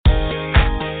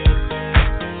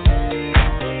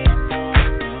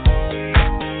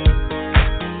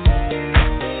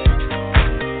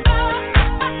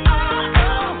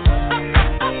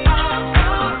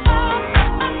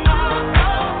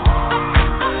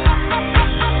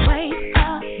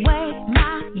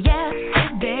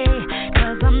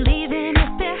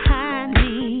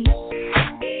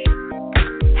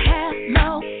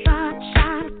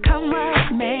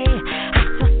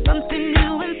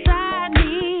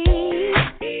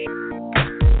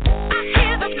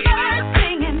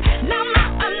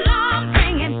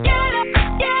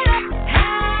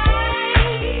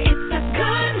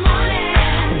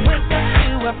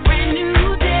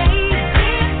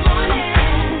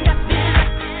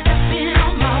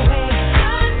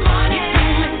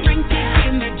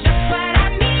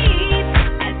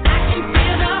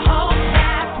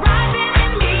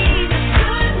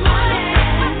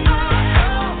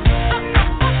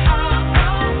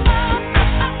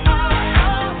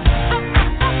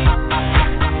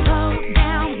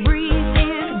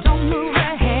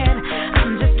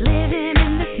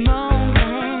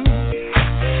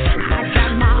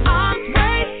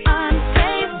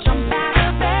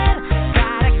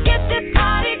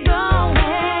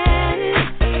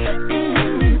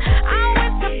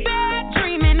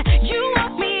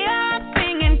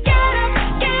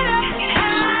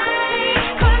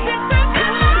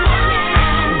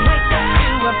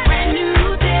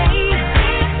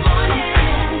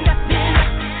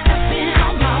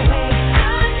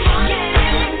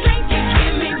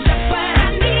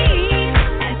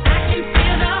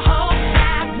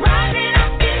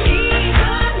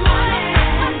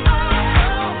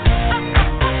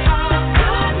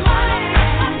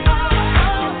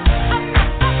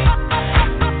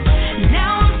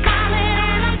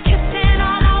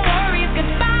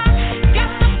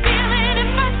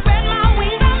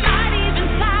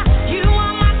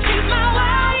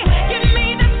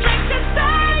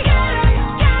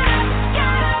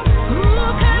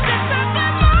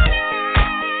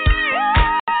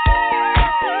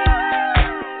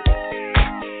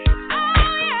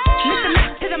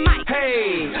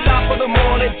Hey, top of the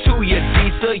morning to you,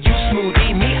 Disa. You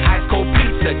smoothie, me ice cold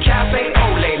pizza, cafe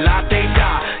ole, latte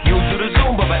da. You do the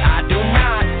Zumba, but I do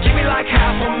not. Give me like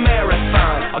half a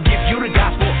marathon. I'll give you the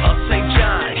gospel of St.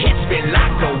 John. Hits me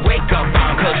like a wake up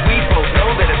bomb, 'cause we both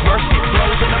know that His mercy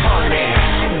flows in the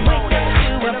morning. Wake up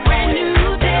to a brand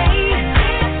new day.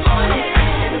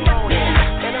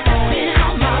 Been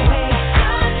on my way.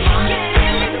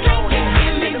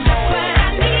 Give me just what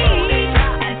I need, and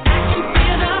I can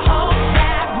feel the hope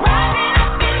that rising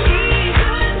up in me.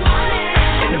 Good morning.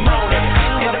 In the morning.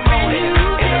 In the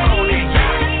morning.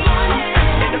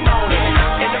 In the morning. In the morning.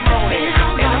 In the morning. In the morning. In the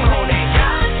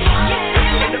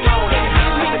morning.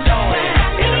 Give me just what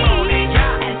I need, and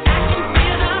I can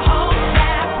feel the hope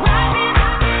that rising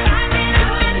up in me.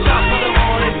 Top of the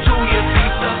morning to you,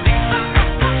 Disa.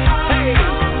 Hey,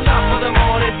 top of the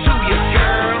morning to you,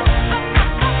 girl.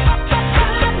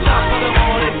 Top of the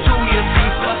morning to you,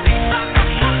 Disa.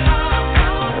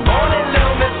 Morning,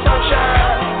 little Miss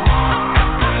Sunshine.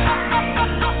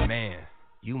 Man,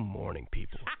 you morning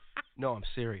people. No, I'm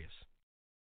serious.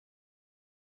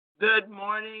 Good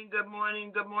morning, good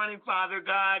morning, good morning, Father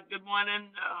God. Good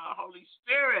morning, Holy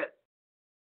Spirit.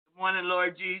 Good morning,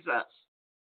 Lord Jesus.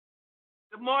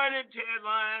 Good morning, Ted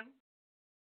Line.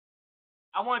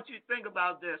 I want you to think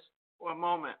about this for a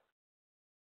moment.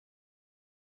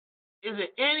 Is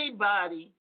it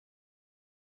anybody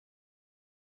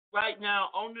right now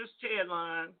on this Ted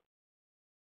Line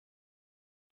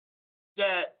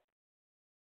that,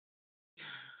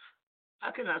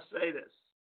 how can I say this?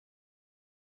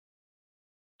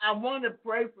 I want to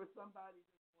pray for somebody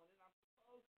this morning. I'm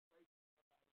supposed to pray for somebody.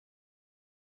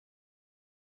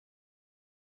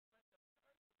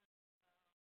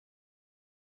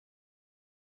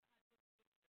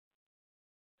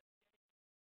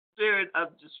 Spirit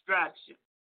of distraction.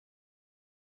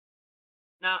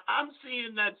 Now I'm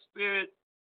seeing that spirit,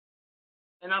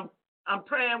 and I'm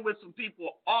praying with some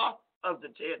people off of the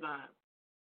Ted Line,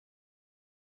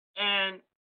 and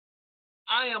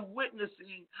I am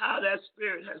witnessing how that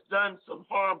spirit has done some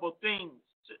horrible things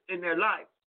in their life.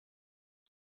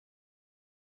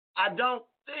 I don't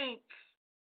think,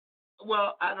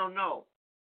 well, I don't know,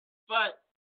 but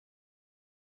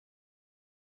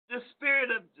the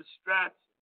spirit of distraction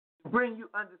to bring you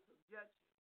under subjection,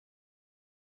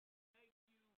 make you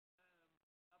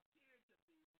appear to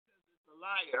be, because it's a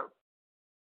liar,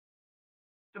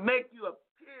 to make you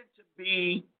appear to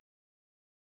be.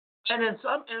 And in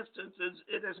some instances,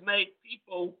 it has made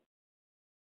people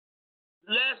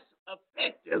less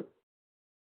effective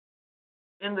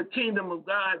in the kingdom of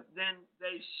God than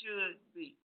they should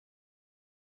be.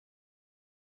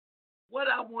 What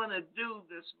I want to do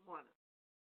this morning,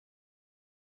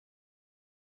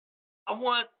 I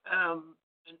want an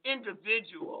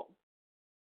individual,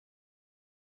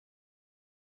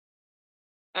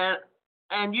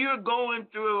 and you're going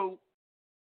through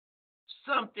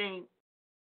something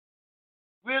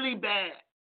really bad.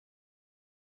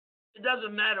 It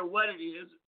doesn't matter what it is.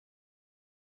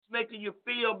 It's making you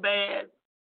feel bad,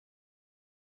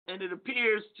 and it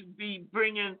appears to be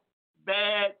bringing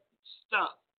bad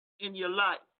stuff in your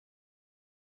life.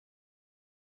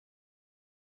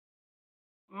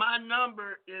 My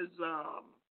number is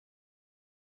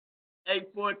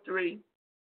 843.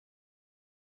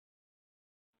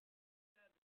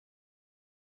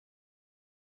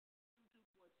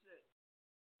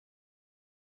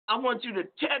 I want you to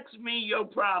text me your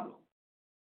problem.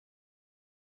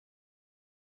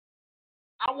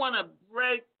 I want to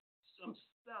break some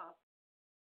stuff.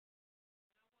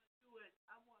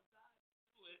 I want God to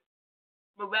do it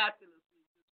miraculously.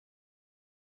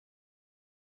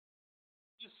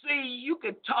 You see, you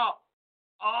can talk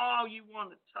all you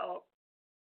want to talk,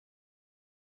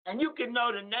 and you can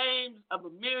know the names of a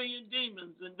million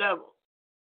demons and devils.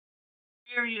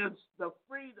 Experience the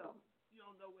freedom. You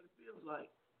don't know what it feels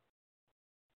like.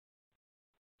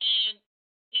 And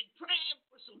in praying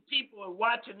for some people and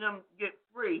watching them get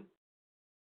free,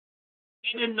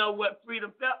 they didn't know what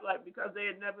freedom felt like because they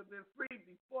had never been free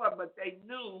before, but they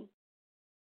knew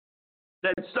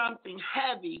that something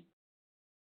heavy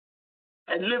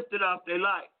had lifted off their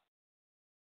life.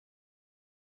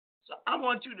 So I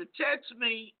want you to text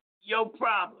me your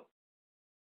problem,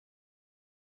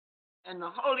 and the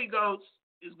Holy Ghost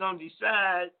is going to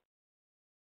decide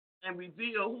and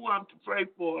reveal who I'm to pray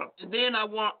for. And then I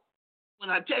want, when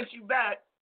I text you back,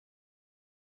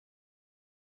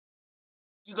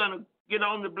 you're going to get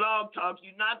on the blog talk.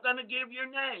 You're not going to give your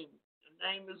name.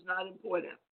 Your name is not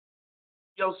important.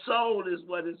 Your soul is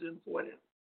what is important.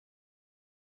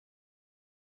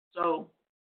 So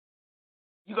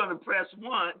you're going to press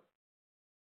 1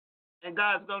 And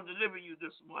God's going to deliver you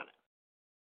this morning.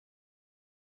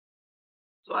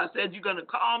 So I said, you're going to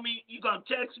call me, you're going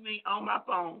to text me on my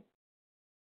phone,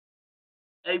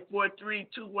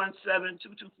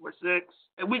 843-217-2246.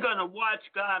 And we're going to watch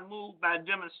God move by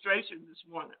demonstration this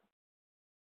morning.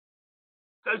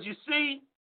 Because you see,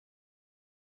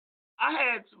 I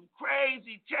had some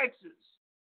crazy texts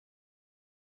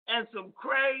and some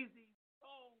crazy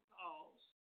phone calls.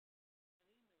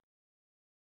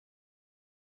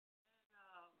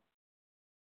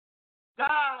 And,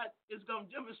 God is going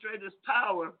to demonstrate his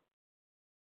power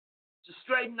to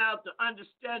straighten out the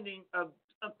understanding of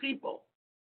people.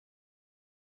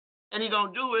 And he's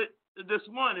going to do it this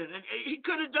morning. And he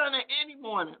could have done it any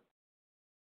morning.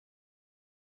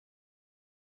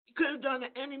 He could have done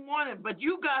it any morning. But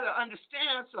you got to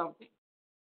understand something.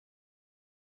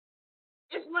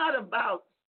 It's not about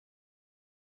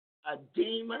a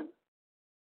demon.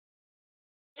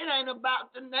 It ain't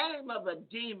about the name of a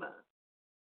demon.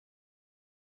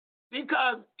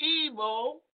 Because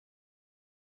evil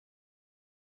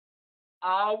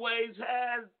always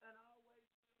has and always will be.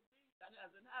 That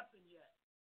hasn't happened yet.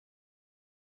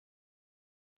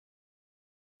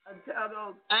 Until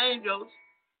those angels,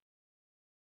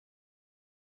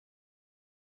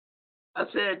 I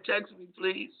said, text me,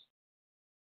 please.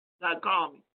 Not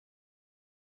call me.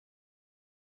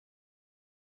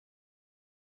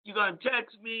 You're going to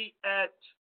text me at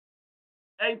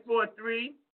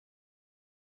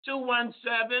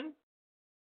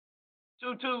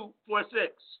 843-217-2246.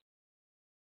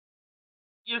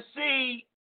 You see,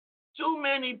 too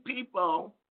many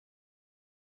people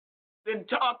been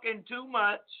talking too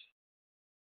much,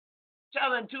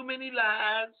 telling too many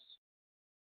lies,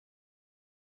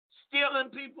 stealing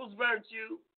people's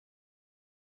virtue,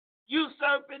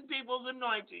 usurping people's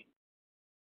anointing.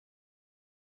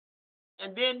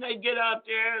 And then they get out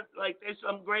there like they're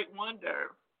some great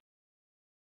wonder.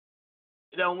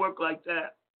 It don't work like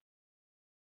that.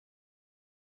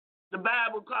 The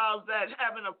Bible calls that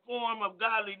having a form of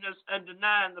godliness and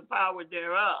denying the power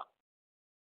thereof.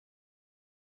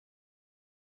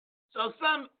 So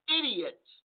some idiot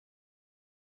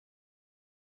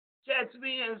texted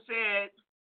me and said,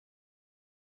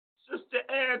 Sister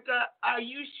Erica, are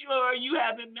you sure you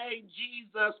haven't made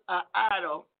Jesus an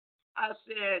idol? I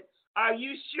said, are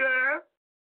you sure?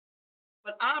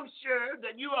 But I'm sure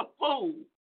that you're a fool.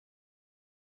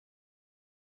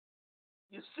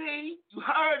 You see, you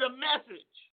heard a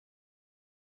message,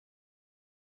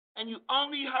 and you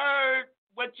only heard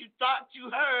what you thought you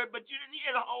heard, but you didn't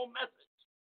hear the whole message.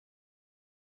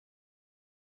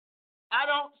 I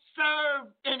don't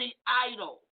serve any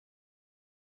idol.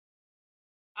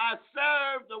 I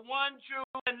serve the one true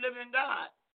and living God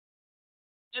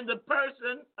in the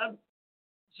person of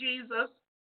Jesus,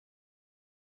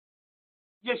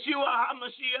 Yeshua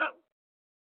HaMashiach,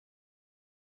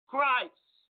 Christ.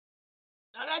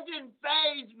 Now, that didn't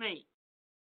faze me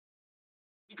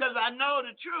because I know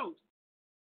the truth.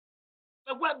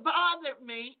 But what bothered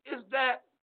me is that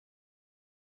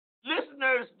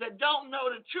listeners that don't know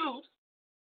the truth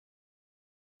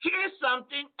hear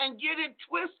something and get it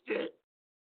twisted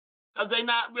because they're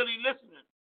not really listening.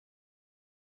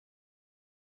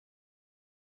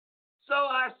 So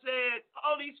I said,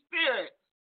 Holy Spirit,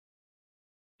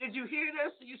 did you hear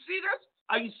this? Do you see this?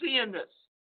 Are you seeing this?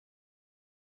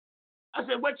 I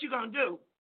said, what you going to do?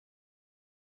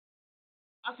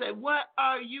 I said, what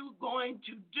are you going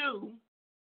to do?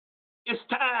 It's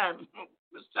time.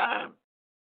 It's time.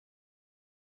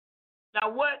 Now,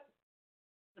 what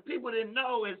the people didn't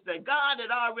know is that God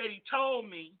had already told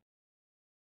me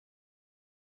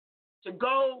to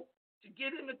go, to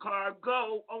get in the car,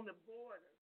 go on the border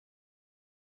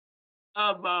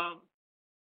of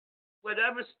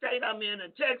whatever state I'm in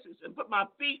Texas, and put my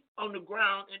feet on the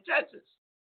ground in Texas.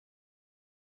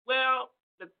 Well,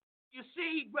 you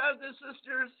see, brothers and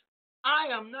sisters, I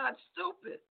am not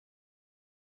stupid.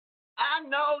 I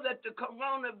know that the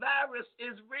coronavirus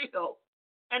is real,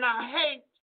 and I hate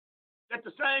that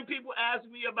the same people ask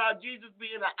me about Jesus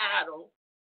being an idol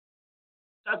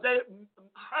because they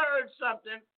heard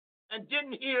something and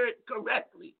didn't hear it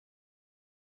correctly.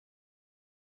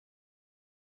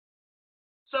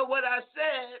 So what I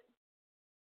said,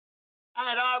 I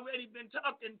had already been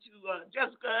talking to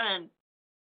Jessica,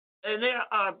 and there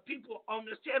are people on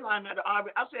this chat line that are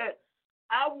already. I said,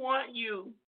 I want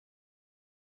you.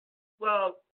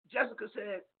 Well, Jessica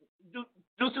said, due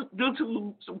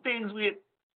to some things we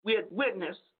had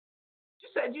witnessed, she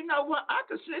said, you know what? I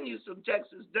could send you some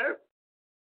Texas dirt.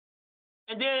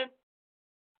 And then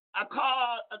I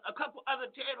called a couple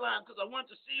other chat lines because I wanted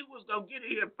to see who was going to get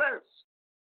it here first.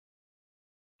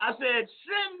 I said,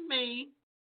 send me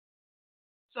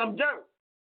some dirt.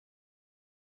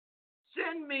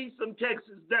 Send me some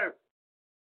Texas dirt.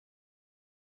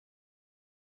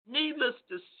 Needless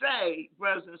to say,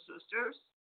 brothers and sisters,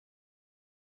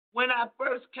 when I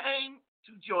first came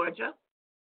to Georgia,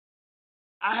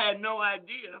 I had no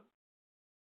idea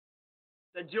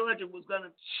that Georgia was going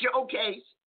to showcase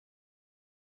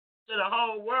to the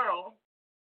whole world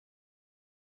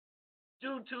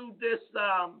due to this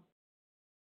virus.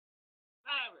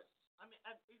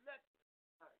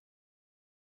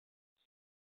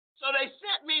 So they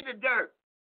sent me the dirt.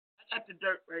 I got the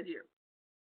dirt right here.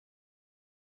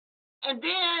 And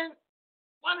then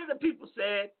one of the people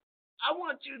said, I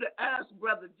want you to ask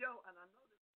Brother Joe, and I know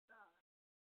this is time,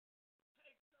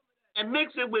 take some of that and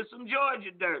mix it with some Georgia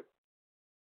dirt.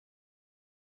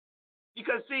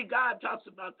 Because, see, God talks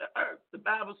about the earth. The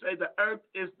Bible says the earth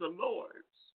is the Lord's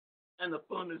and the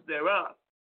fullness thereof.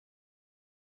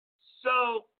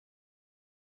 So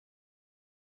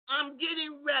I'm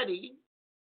getting ready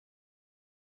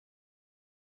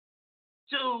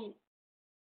to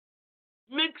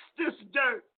mix this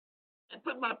dirt and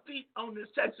put my feet on this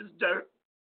Texas dirt.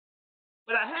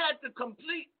 But I had to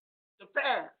complete the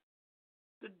path,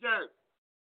 the dirt.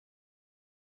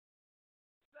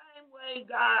 Same way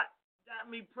God got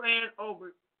me praying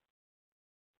over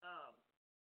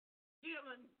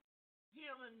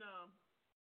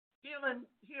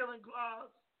healing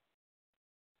clause,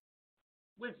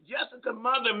 which Jessica's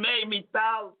mother made me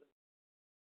thousands.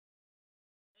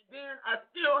 And then I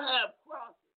still have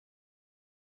crosses.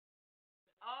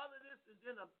 All of this is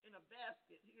in a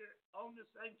basket here on the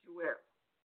sanctuary.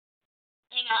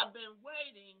 And I've been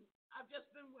waiting. I've just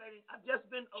been waiting. I've just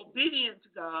been obedient to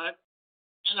God,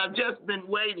 and I've just been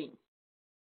waiting.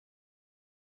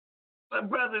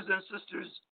 But brothers and sisters,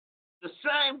 the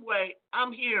same way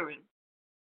I'm hearing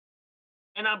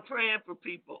and I'm praying for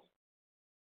people.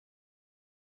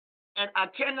 And I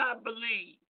cannot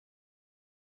believe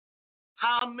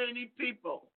how many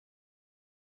people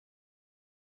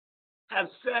have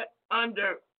sat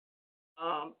under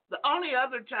the only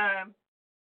other time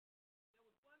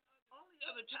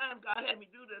God had me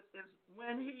do this is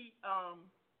when he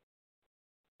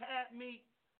had me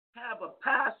have a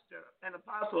pastor, an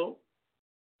apostle,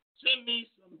 send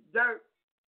me some dirt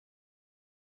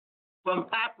from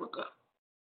Africa.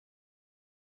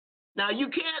 Now, you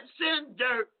can't send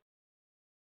dirt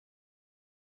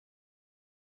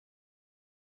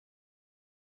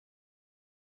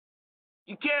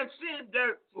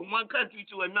from one country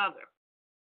to another.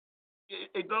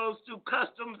 It goes through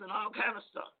customs and all kind of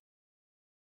stuff.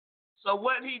 So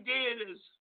what he did is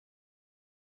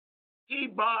he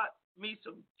bought me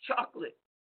some chocolate,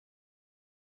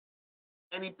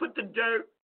 and he put the dirt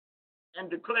and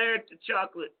declared the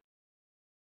chocolate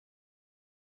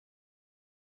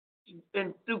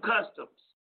through customs.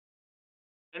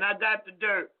 And I got the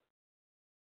dirt.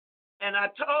 And I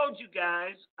told you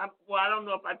guys, I don't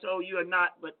know if I told you or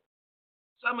not, but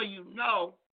some of you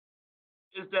know,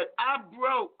 is that I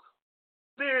broke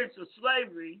spirits of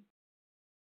slavery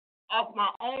off my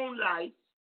own life,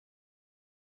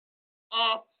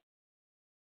 off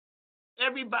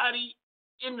everybody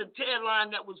in the tail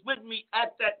line that was with me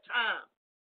at that time.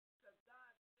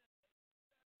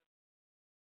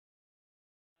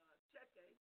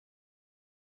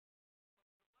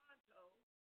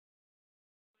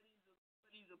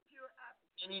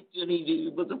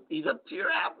 He's a pure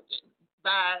African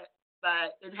by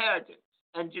inheritance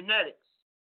and genetics.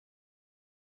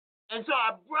 And so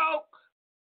I broke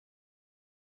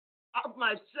off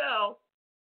myself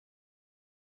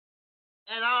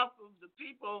and off of the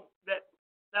people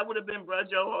that would have been Brother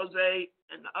Joe, Jose,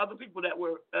 and the other people that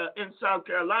were in South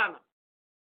Carolina.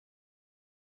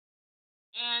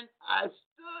 And I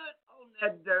stood on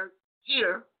that dirt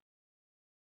here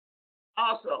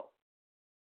also.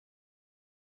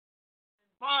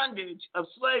 Bondage of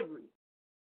slavery.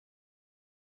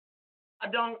 I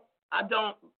don't,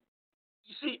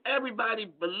 you see, everybody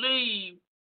believes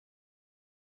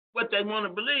what they want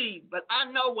to believe, but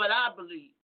I know what I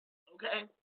believe, okay?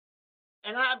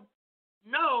 And I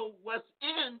know what's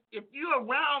in, if you're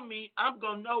around me, I'm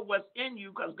going to know what's in you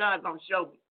because God's going to show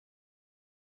me.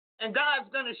 And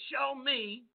God's going to show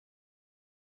me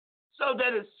so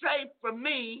that it's safe for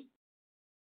me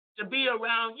to be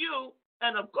around you.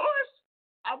 And of course,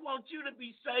 I want you to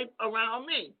be safe around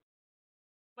me.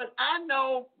 But I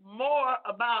know more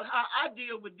about how I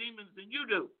deal with demons than you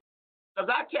do, because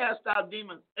I cast out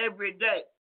demons every day.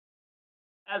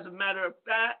 As a matter of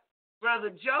fact, Brother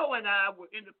Joe and I were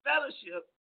in the fellowship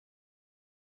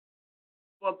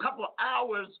for a couple of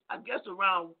hours, I guess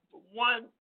around 1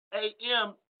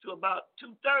 a.m. to about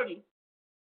 2:30,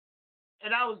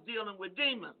 and I was dealing with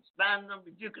demons, binding them,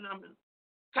 rebuking them, and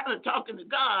kind of talking to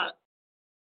God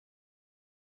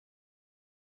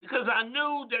because I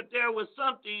knew that there was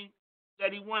something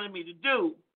that he wanted me to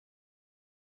do.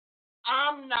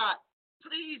 I'm not,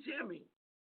 please hear me,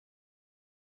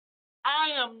 I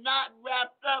am not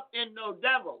wrapped up in no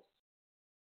devils.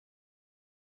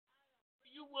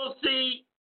 You will see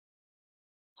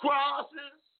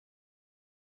crosses.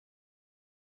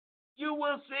 You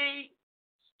will see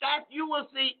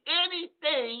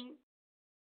anything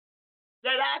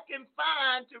that I can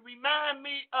find to remind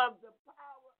me of the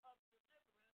power of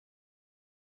deliverance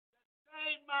that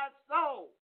saved my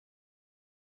soul.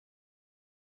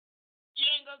 You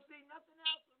ain't gonna see nothing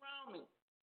else around me.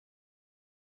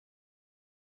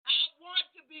 I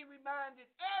want to be reminded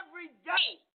every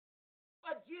day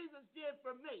what Jesus did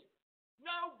for me.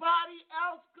 Nobody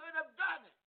else could have done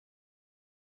it.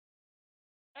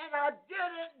 And I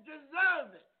didn't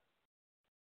deserve it.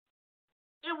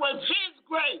 It was his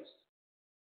grace.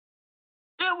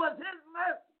 It was his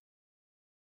mercy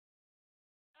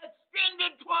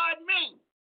extended toward me.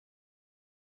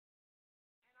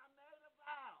 And I made a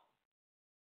vow.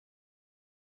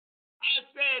 I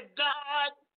said,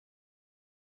 God,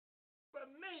 for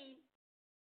me,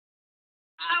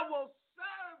 I will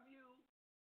serve you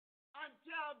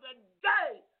until the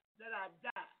day that I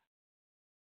die.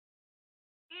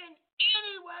 In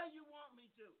any way you want me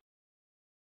to.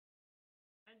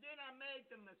 And then I made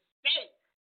the mistake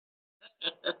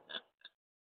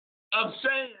of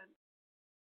saying,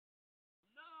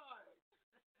 Lord,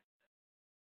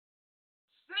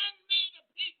 send me to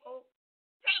people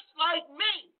just like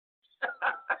me.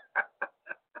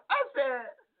 I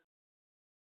said,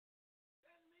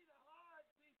 send me to hard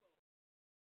people.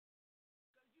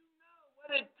 Because you know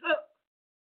what it took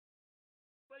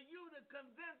for you to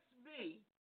convince me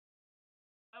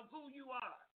of who you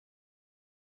are.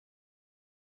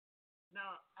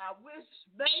 Now, I wish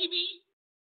maybe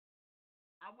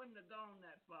I wouldn't have gone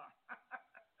that far.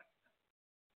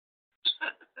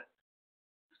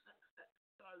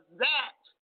 Because that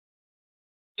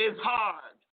is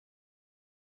hard.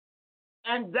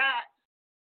 And that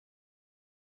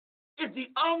is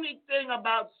the only thing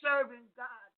about serving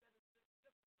God that is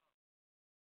difficult.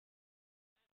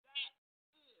 And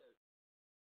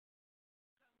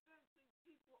that is convincing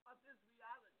people of his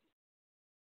reality.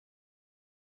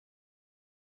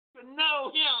 To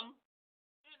know him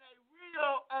in a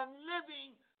real and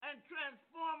living and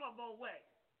transformable way.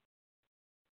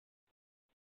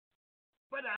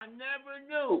 But I never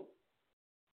knew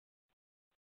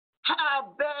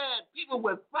how bad people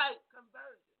would fight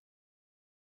conversion.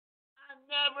 I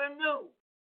never knew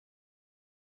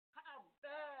how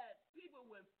bad people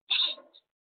would fight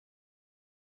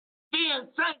being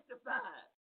sanctified.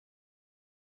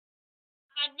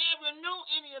 I never knew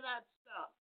any of that stuff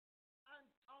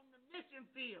on the mission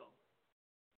field.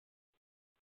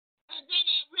 And then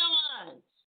I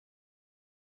realized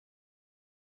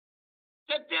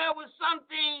that there was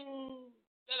something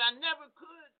that I never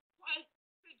could quite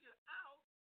figure out,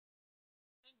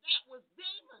 and that was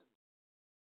demons.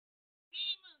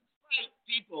 Demons fight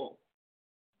people.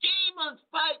 Demons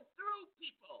fight through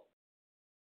people.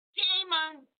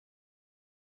 Demons,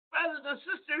 brothers and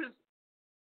sisters,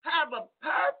 have a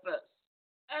purpose,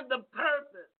 and the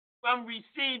purpose from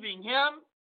receiving him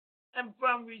and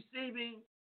from receiving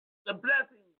the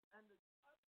blessings and the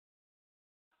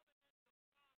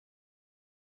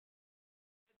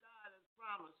that God has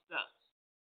promised us.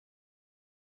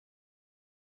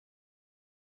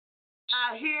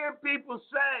 I hear people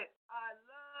say, I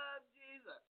love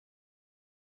Jesus.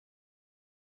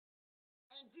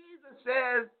 And Jesus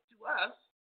says to us,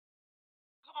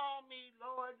 call me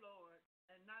Lord, Lord,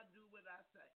 and not do what I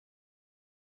say.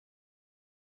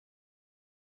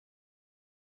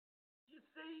 You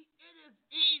see, it is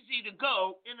easy to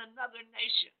go in another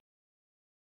nation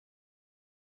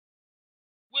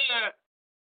where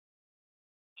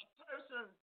a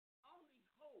person's only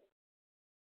hope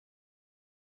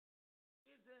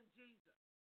is in Jesus.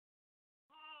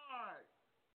 Hard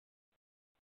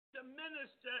to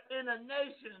minister in a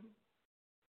nation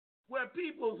where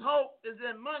people's hope is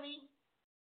in money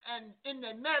and in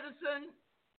their medicine.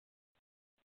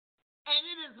 And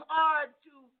it is hard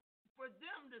for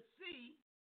them to see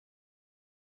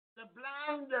the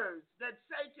blinders that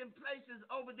Satan places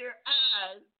over their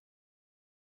eyes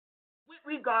with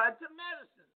regard to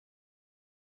medicine.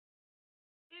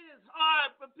 It is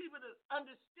hard for people to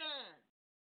understand.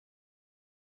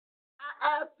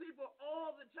 I ask people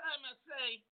all the time, I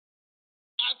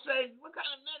say, what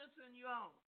kind of medicine you on?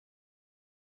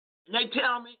 And they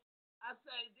tell me, I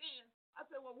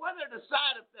said, well, what are the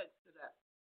side effects to that?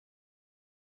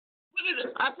 What is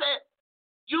it? I said,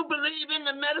 you believe in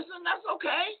the medicine? That's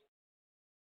okay.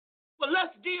 Well,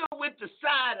 let's deal with the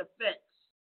side effects.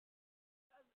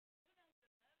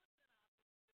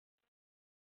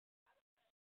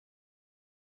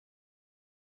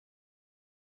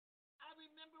 I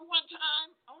remember one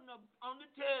time on the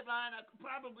TED line, I could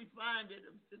probably find it.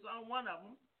 It's on one of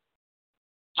them.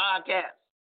 Podcast.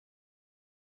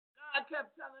 God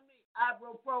kept telling me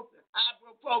ibuprofen,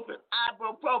 ibuprofen,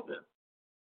 ibuprofen.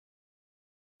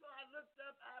 So I looked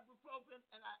up ibuprofen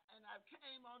and I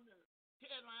came on the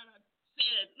TED line. I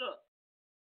said, look,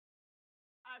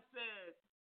 I said,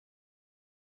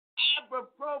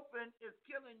 ibuprofen is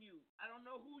killing you. I don't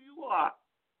know who you are.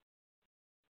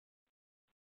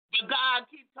 But God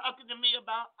keeps talking to me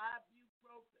about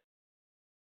ibuprofen.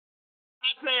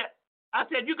 I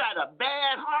said, you got a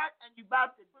bad heart and you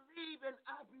about to believe in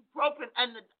ibuprofen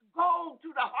and go to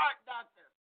the heart doctor.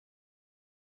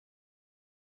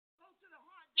 Go to the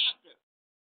heart doctor.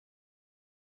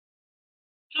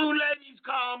 2 ladies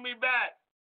called me back.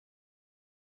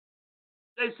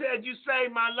 They said, you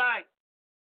saved my life.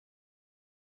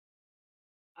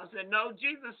 I said, no,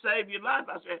 Jesus saved your life.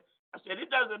 I said,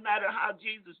 it doesn't matter how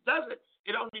Jesus does it.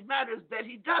 It only matters that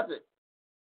he does it.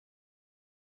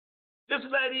 This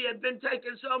lady had been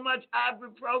taking so much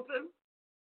ibuprofen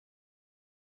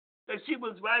that she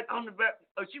was right on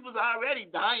she was already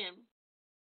dying.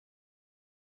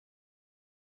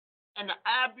 And the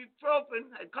ibuprofen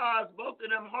had caused both of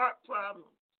them heart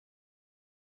problems.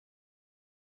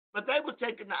 But they were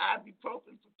taking the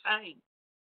ibuprofen for pain.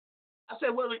 I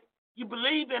said, well, you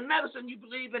believe in medicine, you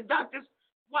believe in doctors.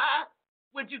 Why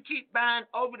would you keep buying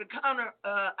over-the-counter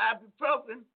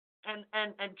ibuprofen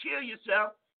and kill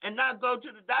yourself and not go to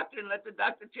the doctor and let the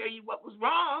doctor tell you what was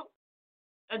wrong?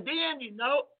 And then,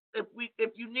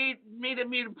 if you needed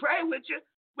me to pray with you,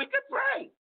 we could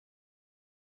pray.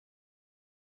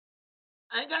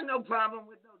 I ain't got no problem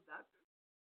with no doctor.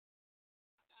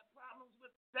 I got problems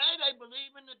with they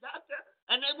believe in the doctor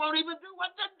and they won't even do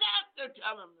what the doctor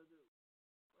tell them to do.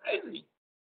 Crazy.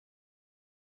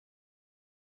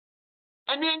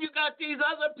 And then you got these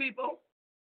other people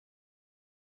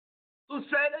who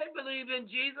say they believe in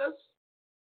Jesus,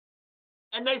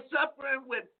 and they suffering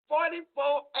with 44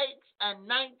 aches and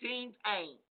 19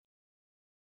 pains.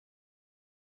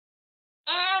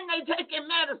 And they taking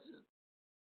medicine.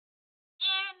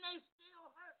 And they still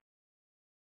hurt.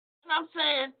 And I'm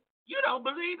saying, you don't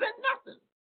believe in nothing.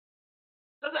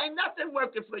 Because ain't nothing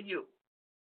working for you.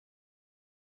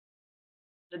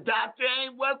 The doctor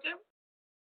ain't working.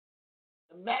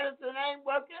 The medicine ain't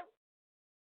working.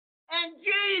 And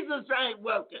Jesus ain't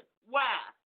working. Why?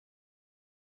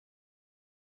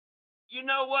 You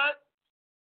know what?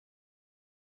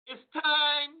 It's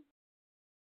time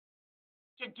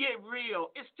to get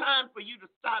real. It's time for you to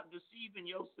stop deceiving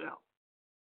yourself.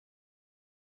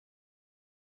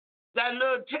 That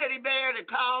little teddy bear that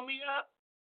called me up,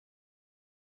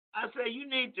 I say, you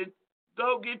need to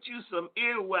go get you some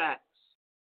earwax.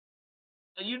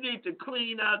 And you need to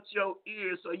clean out your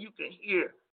ears so you can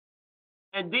hear.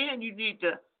 And then you need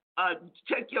to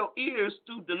check your ears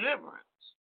through deliverance.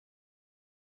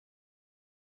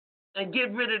 And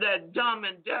get rid of that dumb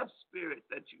and deaf spirit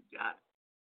that you got.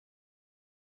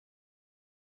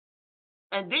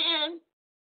 And then,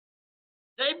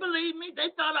 they believed me. They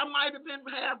thought I might have been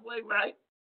halfway right.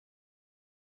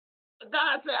 But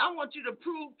God said, I want you to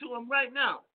prove to them right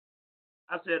now.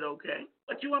 I said, okay.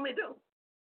 What you want me to do?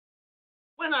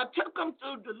 When I took them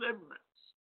through deliverance,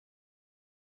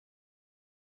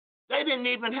 they didn't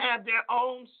even have their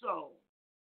own soul.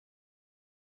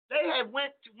 They had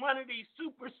went to one of these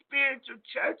super spiritual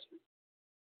churches.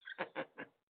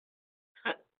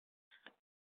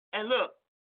 And look,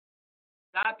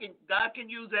 God can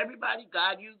use everybody.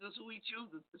 God uses who he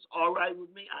chooses. It's all right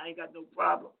with me. I ain't got no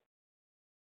problem.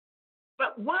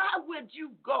 But why would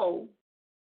you go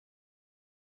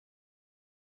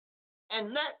and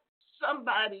let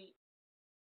somebody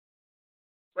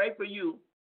pray for you?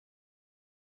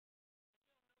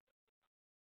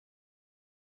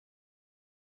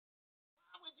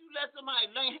 Why would you let somebody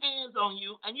lay hands on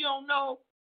you and you don't know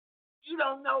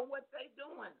what they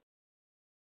doing?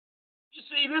 You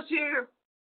see this here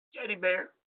teddy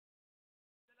bear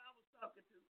that I was talking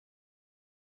to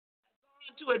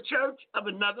had gone to a church of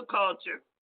another culture,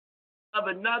 of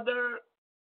another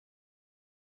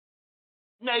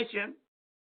nation,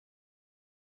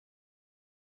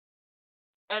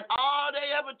 and all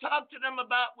they ever talked to them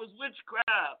about was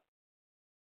witchcraft.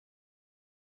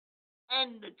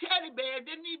 And the teddy bear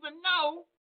didn't even know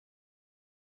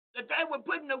that they were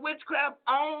putting the witchcraft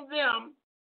on them.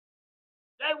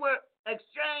 They were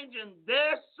exchanging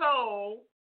their soul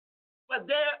for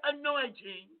their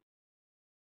anointing,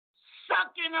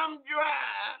 sucking them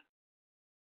dry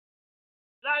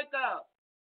like a,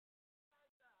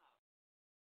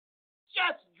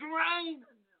 just draining them.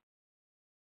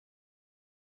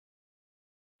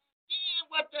 And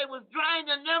what they was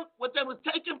draining them, what they was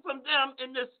taking from them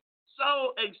in this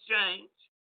soul exchange,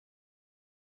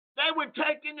 they were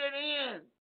taking it in.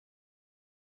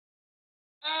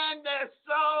 And their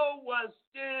soul was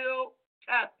still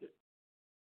captive.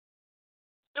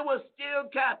 It was still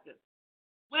captive.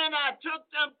 When I took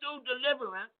them through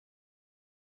deliverance,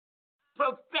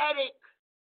 prophetic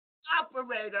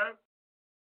operator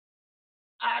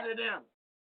out of them.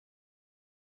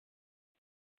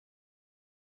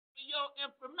 Your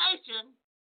information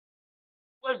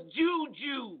was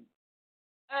juju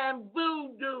and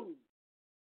voodoo.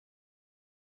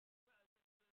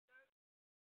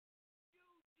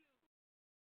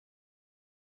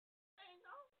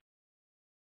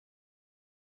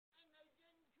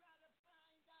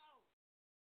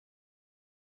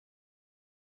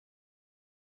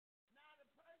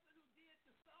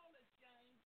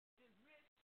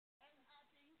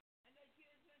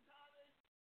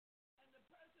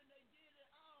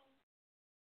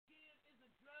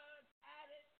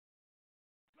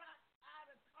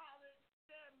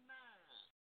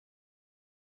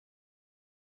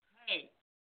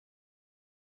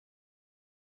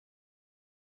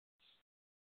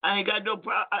 I ain't got no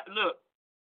problem. Look,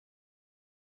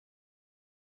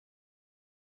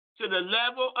 to the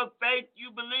level of faith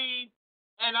you believe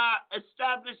and are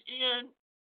established in,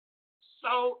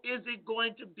 so is it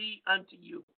going to be unto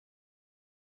you.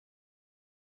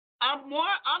 I'm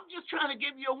just trying to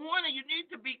give you a warning. You need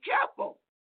to be careful.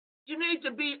 You need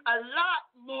to be a lot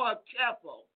more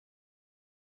careful.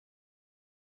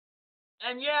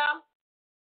 And yeah,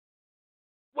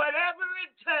 whatever it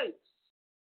takes,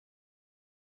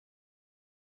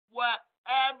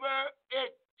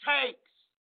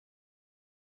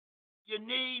 you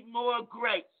need more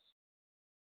grace.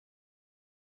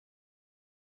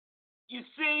 You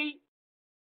see,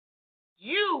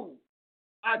 you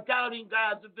are doubting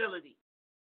God's ability.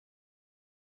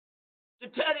 The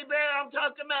teddy bear I'm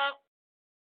talking about,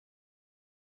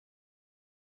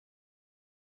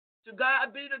 to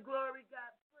God be the glory,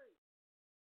 God free.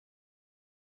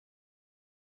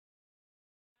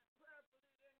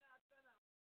 Prayerfully, they're not going to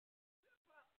slip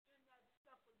up in that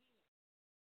stuff again.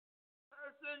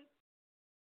 Person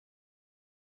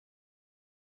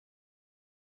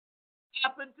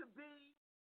happened to be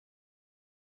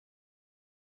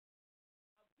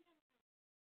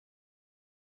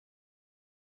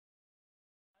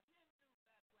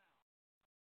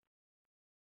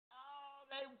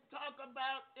they talk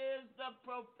about is the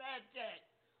prophetic.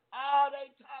 All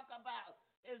they talk about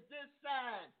is this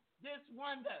sign, this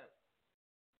wonder.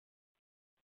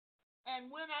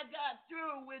 And when I got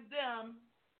through with them,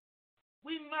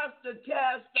 we must have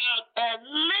cast out at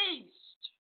least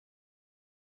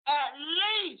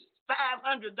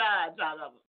 500 gods out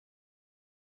of them.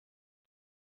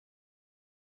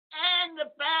 And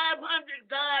the 500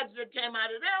 gods that came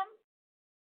out of them,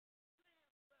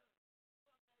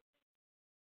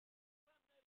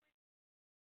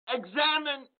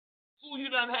 examine who you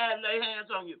done had lay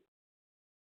hands on you.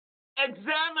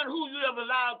 Examine who you have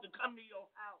allowed to come to your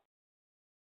house.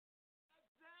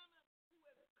 Examine who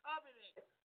is coveting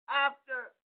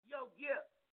after your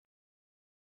gift.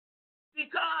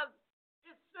 Because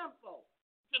it's simple.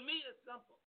 To me, it's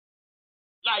simple.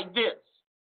 Like this.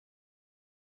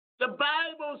 The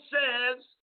Bible says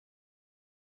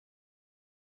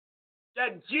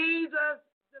that Jesus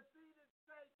defeated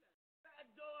Satan. That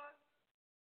door,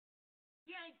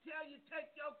 he ain't tell you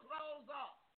take your clothes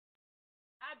off.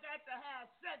 I got to have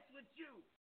sex with you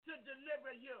to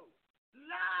deliver you.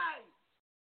 Lies.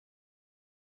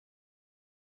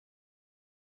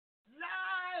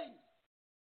 Lies.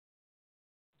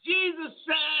 Jesus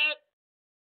said,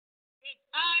 if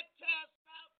I cast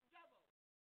out devils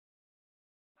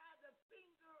by the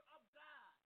finger of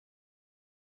God,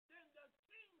 then the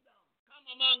kingdom come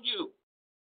among you.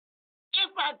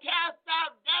 If I cast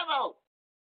out devils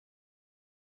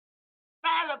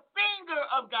by the finger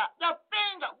of God, the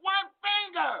finger, one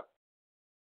finger,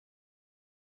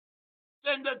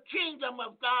 then the kingdom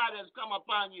of God has come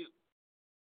upon you.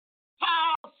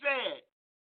 Paul said,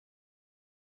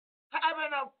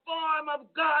 having a form of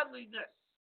godliness,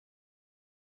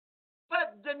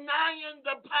 but denying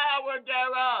the power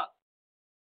thereof.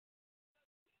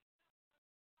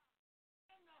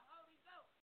 In the Holy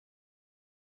Ghost.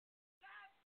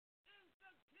 That is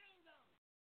the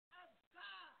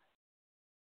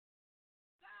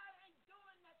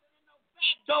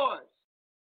doors.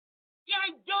 He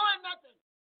ain't doing nothing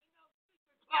in those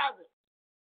secret closets.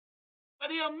 But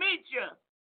he'll meet you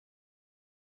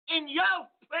in your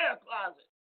prayer closet.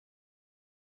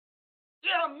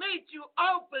 He'll meet you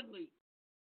openly.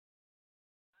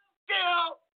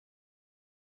 Still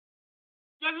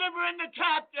delivering the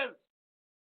captives.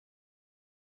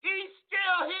 He's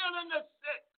still healing the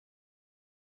sick.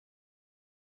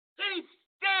 He's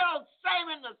still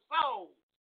saving the souls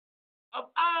of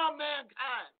all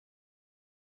mankind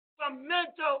from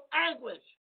mental anguish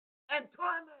and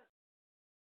torment.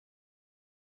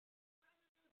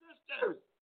 Sisters,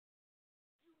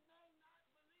 you may not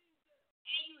believe this.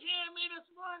 Are you hearing me this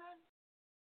morning?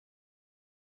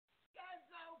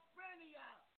 Schizophrenia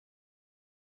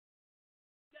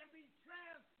can be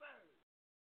transferred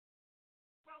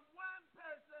from one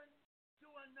person to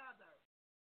another.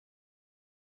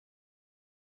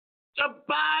 The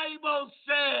Bible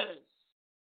says,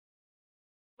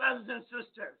 brothers and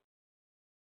sisters,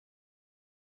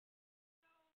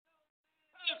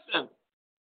 person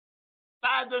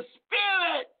by the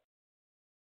Spirit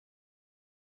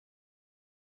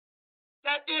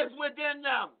that is within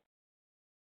them.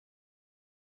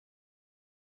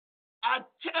 I'm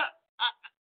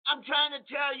trying to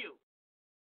tell you,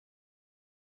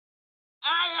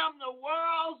 I am the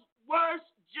world's worst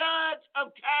judge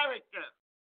of character.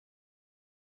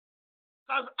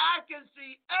 Because I can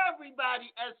see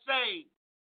everybody as saved.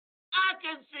 I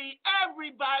can see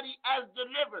everybody as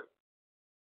delivered.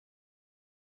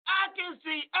 I can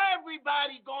see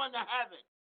everybody going to heaven.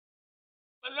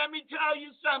 But let me tell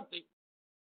you something.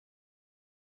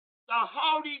 The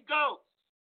Holy Ghost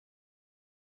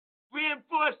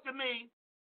reinforced to me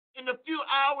in the few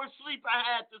hours sleep I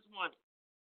had this morning.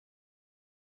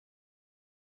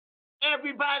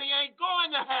 Everybody ain't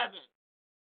going to heaven.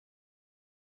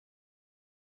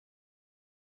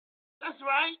 That's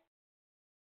right.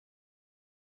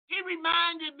 He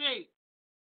reminded me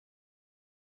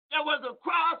there was a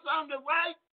cross on the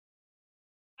right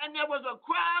and there was a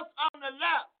cross on the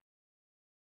left.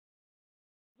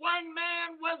 One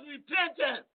man was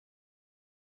repentant.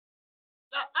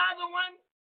 The other one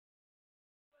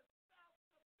was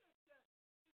self-sufficient.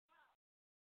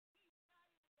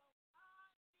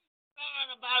 He's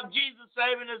not about Jesus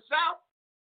saving himself.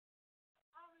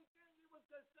 The only thing he was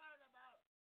concerned about,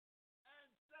 and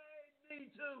save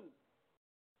me too.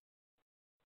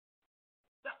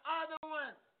 The other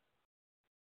one,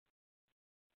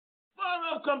 full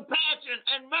of compassion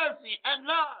and mercy and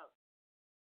love,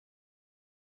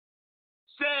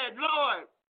 said, Lord,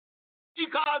 he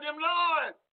called him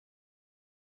Lord,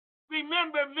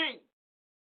 remember me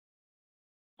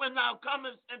when thou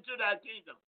comest into thy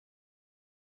kingdom.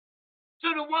 To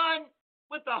the one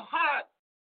with a heart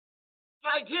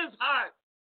like his heart,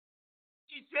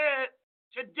 he said,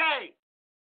 today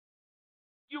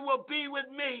you will be with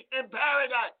me in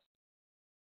paradise.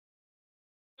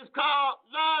 It's called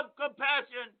love,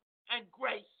 compassion, and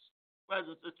grace,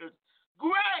 brothers and sisters.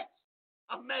 Grace!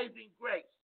 Amazing grace.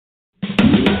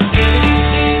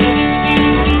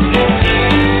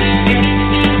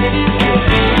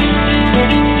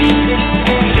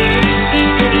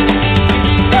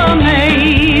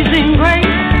 Amazing grace,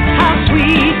 how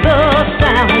sweet the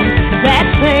sound that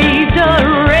saved a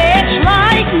wretch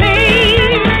like me.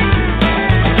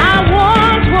 I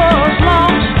once was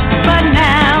lost, but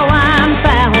now I'm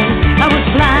found. I was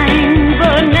blind,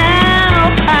 but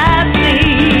now I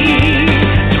see.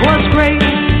 'Twas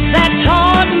grace that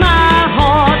taught my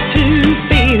heart to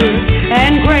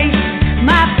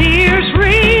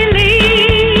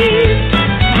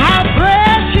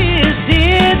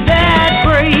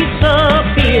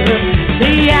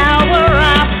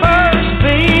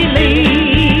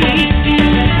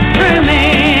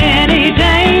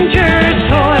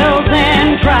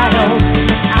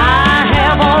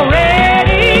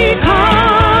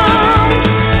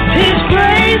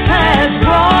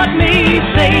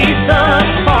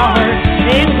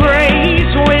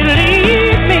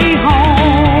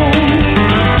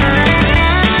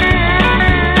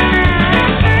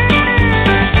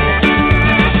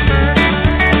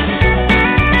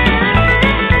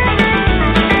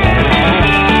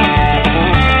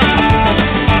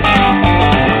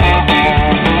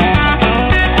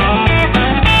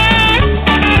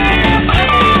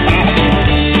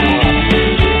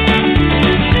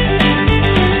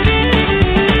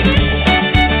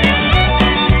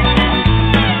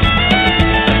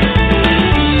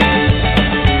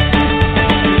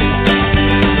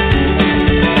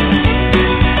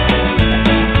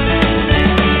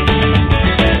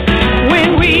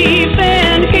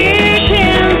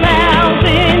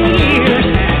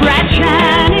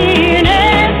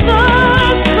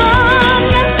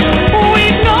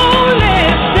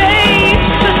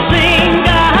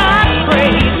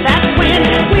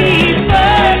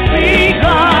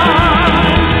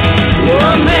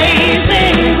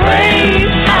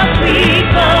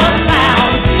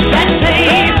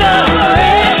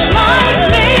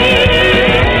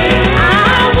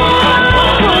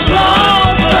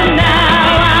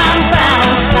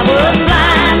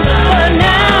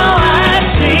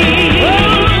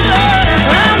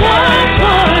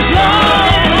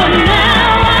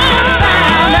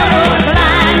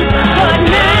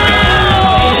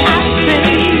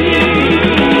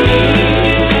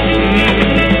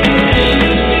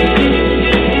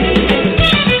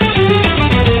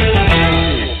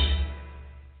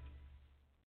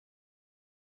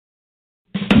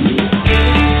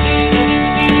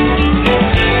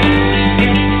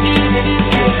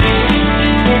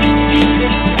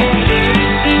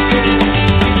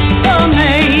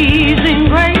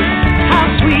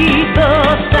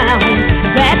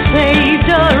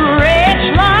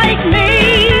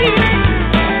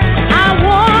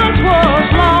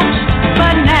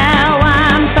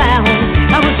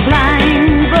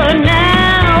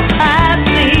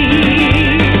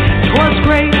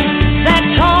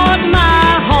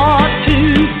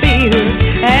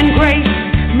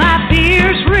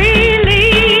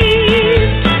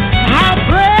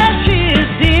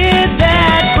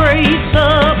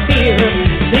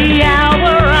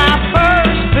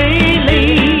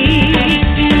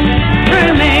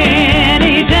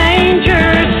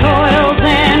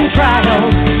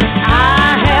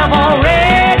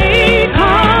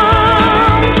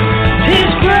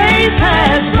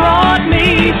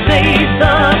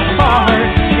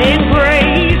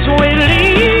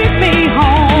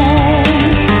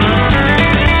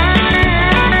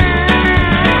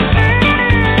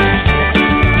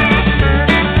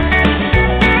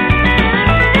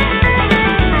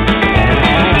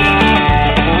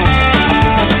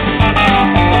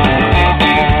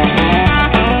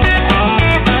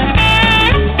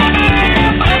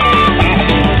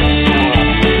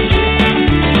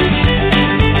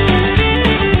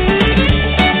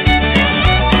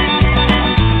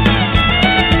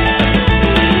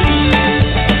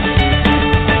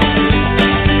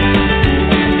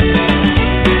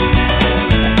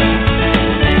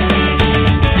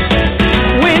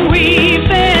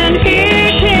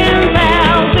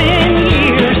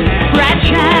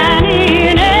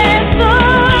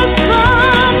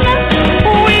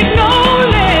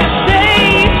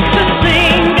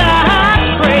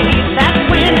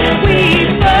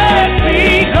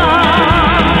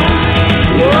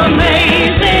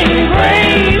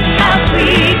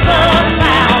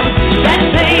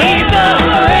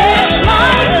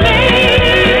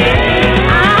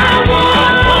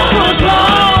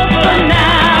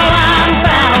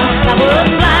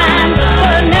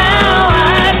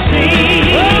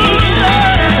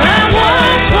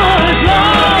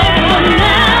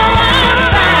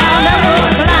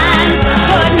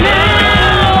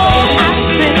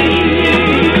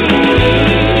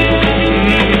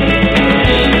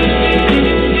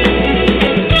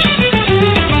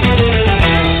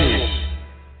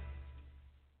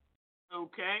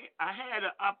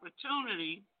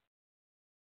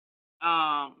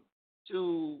um,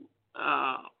 to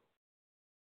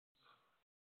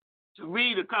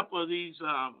read a couple of these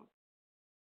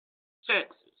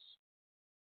texts,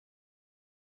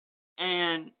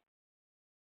 and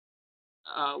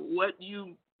what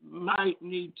you might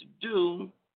need to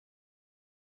do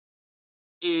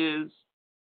is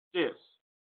this.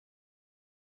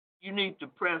 You need to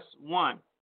press 1.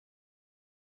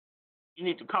 You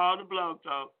need to call the blog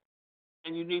talk,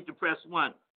 and you need to press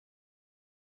 1.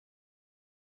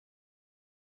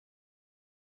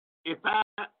 If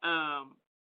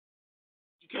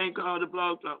you can't call the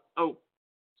blog talk. Oh,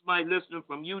 somebody listening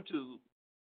from YouTube.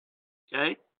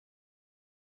 Okay.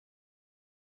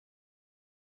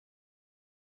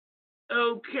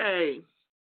 Okay.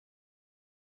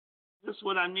 This is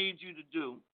what I need you to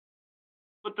do.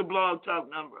 Put the blog talk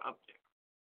number up there.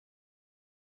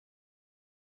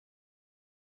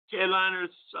 Carolina,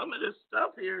 some of this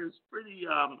stuff here is pretty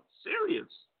serious.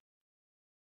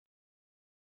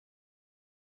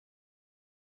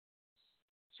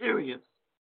 Serious.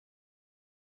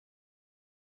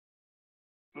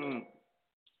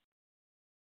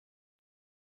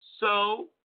 So,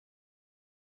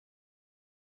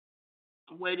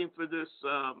 I'm waiting for this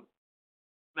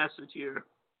message here.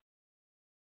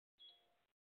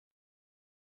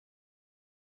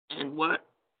 And what?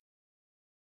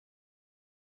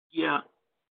 Yeah.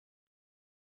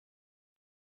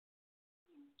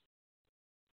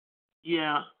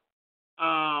 Yeah.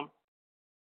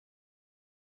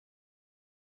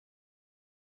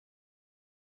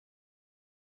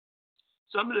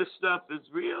 Some of this stuff is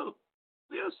real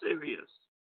serious.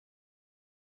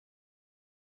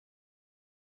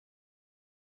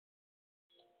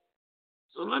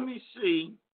 So let me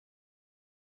see.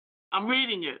 I'm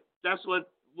reading it. That's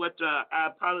what I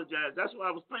apologize. That's why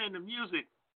I was playing the music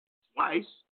twice,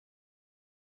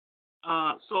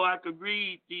 so I could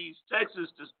read these texts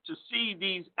to see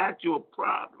these actual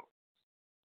problems.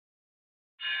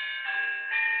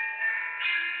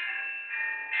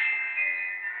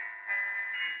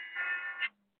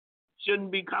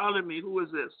 Shouldn't be calling me. Who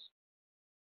is this?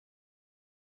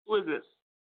 Who is this?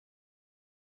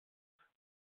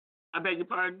 I beg your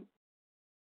pardon?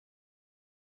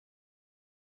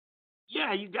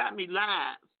 Yeah, you got me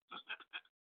live.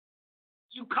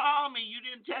 You called me. You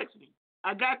didn't text me.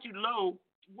 I got you low.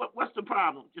 What's the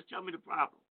problem? Just tell me the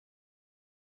problem.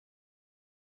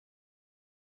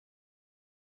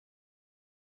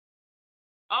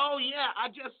 Oh,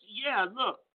 yeah,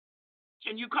 look.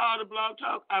 Can you call the blog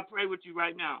talk? I'll pray with you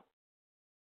right now.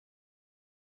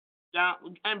 Now,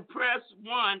 and press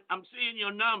 1. I'm seeing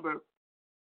your number.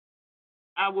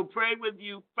 I will pray with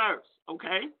you first,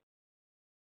 okay?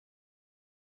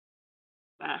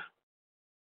 Bye.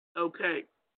 Okay.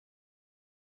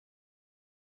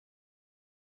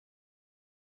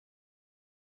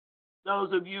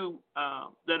 Those of you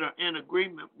that are in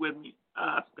agreement with me,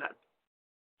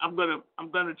 I'm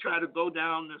gonna try to go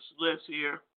down this list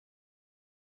here.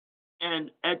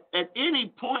 And at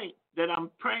any point that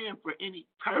I'm praying for any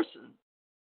person,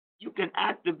 you can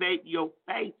activate your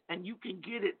faith and you can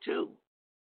get it too.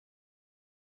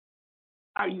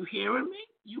 Are you hearing me?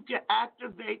 You can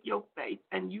activate your faith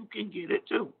and you can get it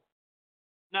too.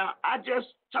 Now, I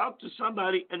just talked to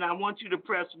somebody and I want you to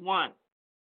press 1.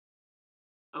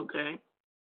 Okay?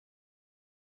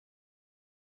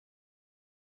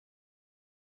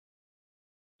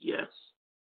 Yes.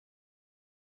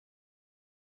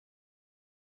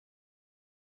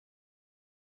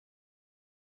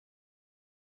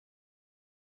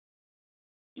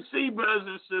 You see, brothers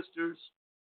and sisters,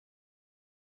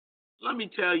 let me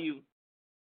tell you,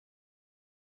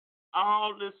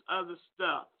 all this other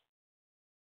stuff,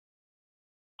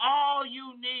 all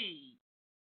you need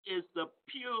is the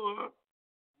pure,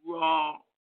 raw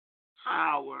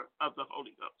power of the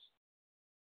Holy Ghost.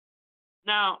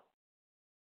 Now,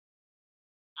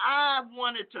 I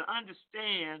wanted to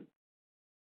understand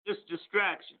this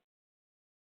distraction.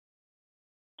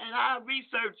 And I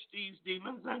researched these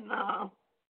demons, and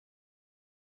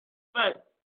but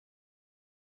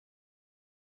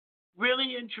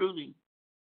really and truly,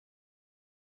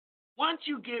 once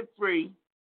you get free,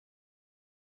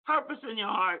 purpose in your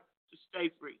heart to stay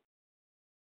free.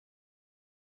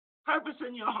 Purpose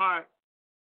in your heart.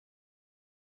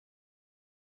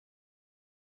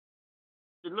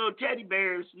 The little teddy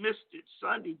bears missed it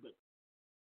Sunday, but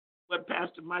what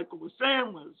Pastor Michael was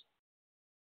saying was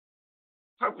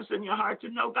purpose in your heart to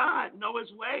know God, know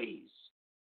his ways,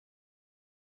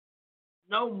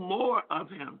 know more of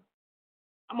him.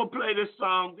 I'm going to play this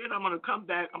song, then I'm going to come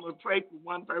back. I'm going to pray for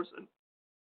one person.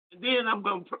 And then I'm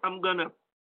going to,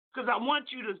 because I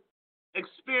want you to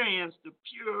experience the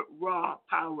pure, raw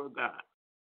power of God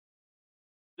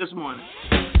this morning.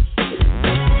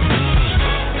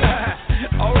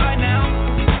 All right now,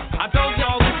 I told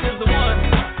y'all this is the one.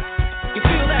 You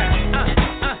feel that?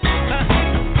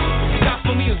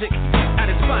 Gospel music at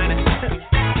its finest.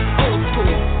 Old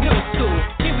school, new school.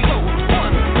 Here we go. 1,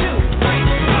 2, 3,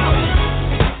 go.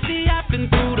 See, I've been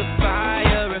through the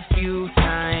fire a few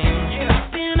times. Yeah.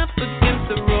 Been up against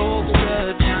the ropes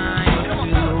a time or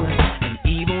two. And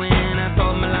even when I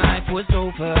thought my life was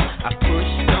over, I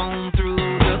pushed on through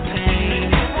the pain.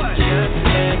 Just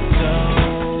let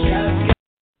go.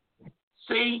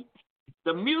 See,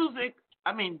 the music,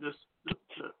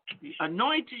 the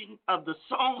anointing of the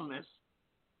psalmist,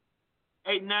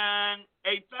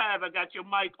 8985, I got your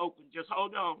mic open, just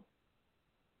hold on.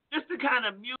 This is the kind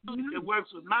of music that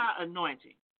works with my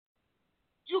anointing.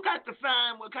 You got to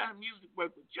find what kind of music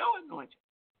works with your anointing.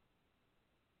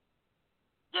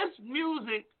 This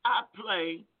music I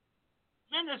play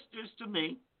ministers to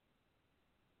me.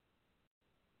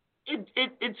 It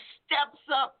steps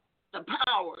up the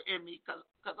power in me because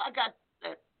I got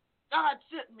that. God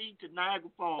sent me to Niagara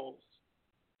Falls,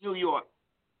 New York.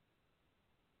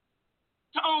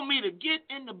 Told me to get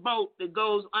in the boat that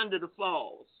goes under the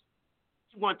falls.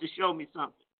 He wanted to show me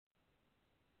something.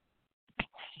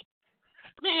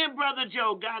 Me and Brother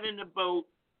Joe got in the boat,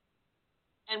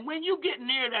 and when you get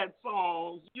near that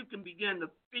falls, you can begin to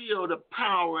feel the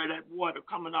power of that water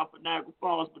coming off of Niagara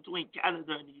Falls between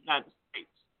Canada and the United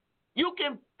States. You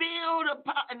can feel the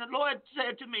power, and the Lord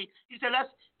said to me, He said,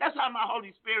 that's how my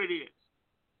Holy Spirit is.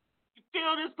 You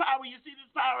feel this power, you see this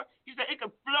power? He said, it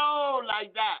can flow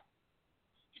like that.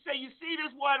 He said, you see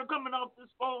this water coming off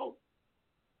this fall?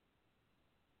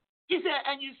 He said,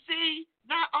 and you see,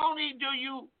 not only do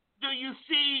you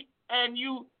see and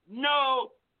you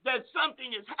know that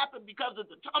something has happened because of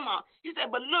the turmoil. He said,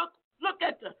 but look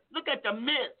at the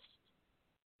mist.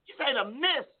 He said, the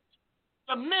mist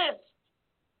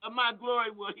of my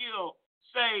glory will heal,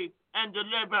 save, and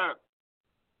deliver.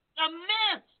 The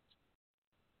mist.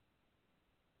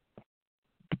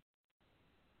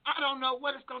 I don't know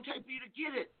what it's going to take for you to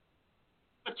get it,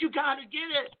 but you got to get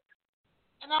it.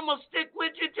 And I'm going to stick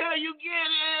with you till you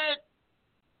get it.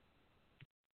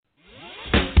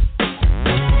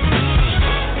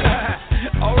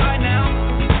 All right now,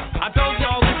 I told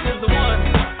y'all this is the one.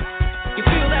 You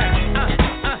feel that?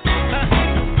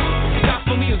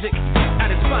 Gospel music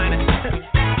at its finest.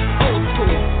 Old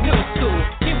school, new school.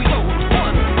 Here we go. 1,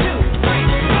 2, 3,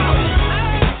 go.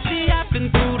 See, I've been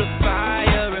through the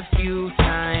fire a few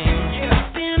times.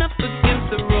 Yeah. Been up against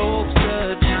the ropes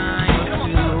a time or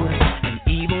two. And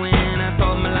even when I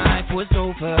thought my life was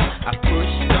over, I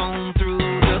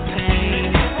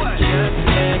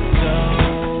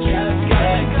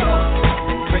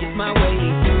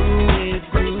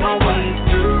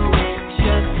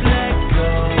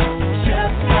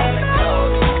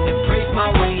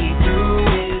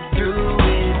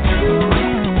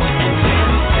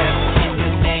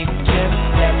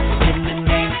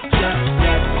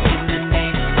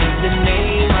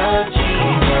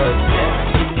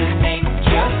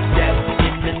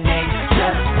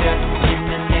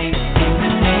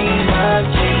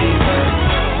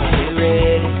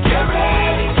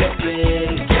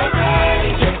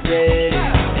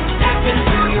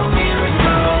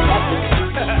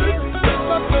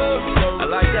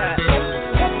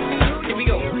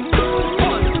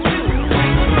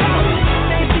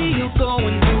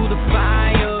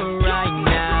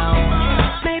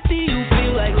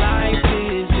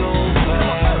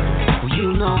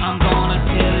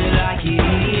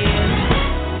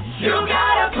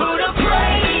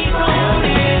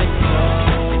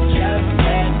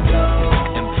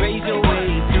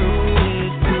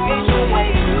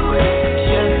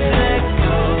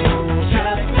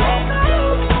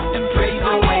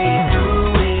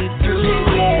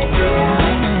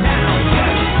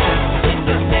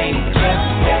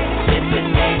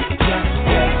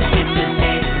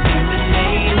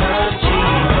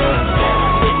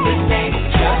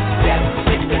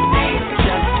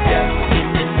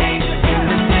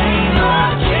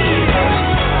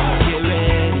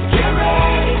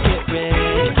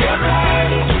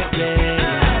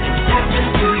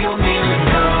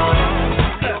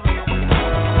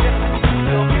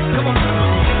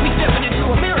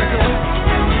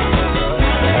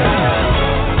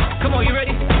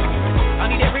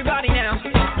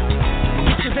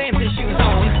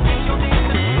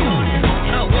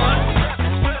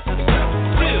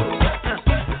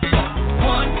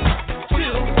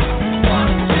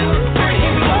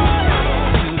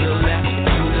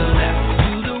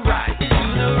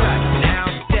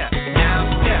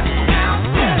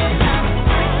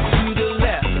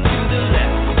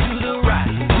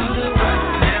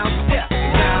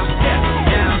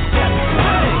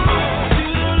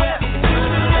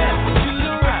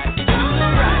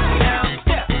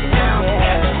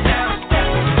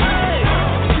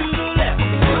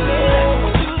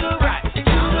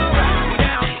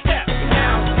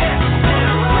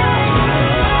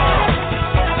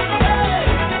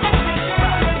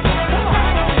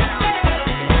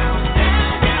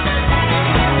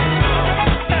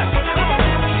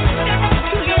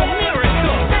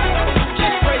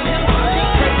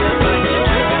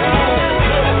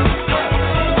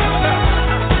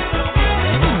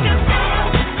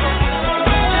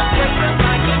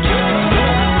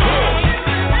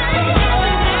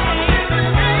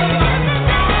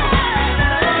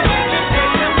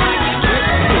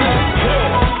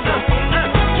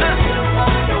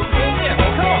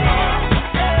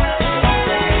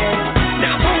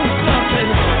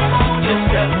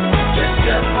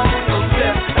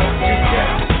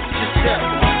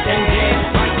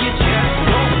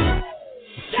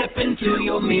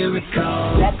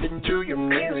miracle. Step into your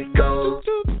miracle.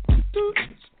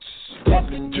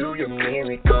 Step into your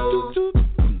miracle.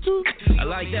 I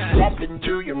like that. Step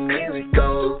into your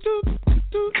miracle.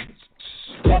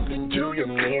 Step into your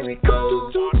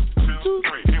miracle. 1, 2,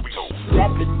 3, here we go.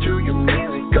 Step into your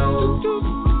miracle.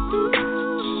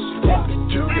 Step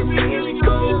into your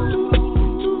miracle.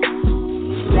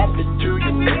 Step into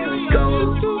your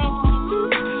miracle.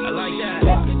 I like that.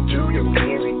 Step into your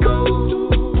miracle.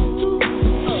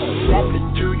 Step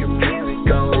into your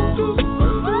miracle.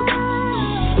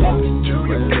 Step into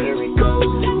your miracle.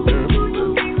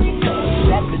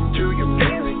 Step into your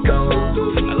miracle.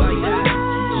 I like that.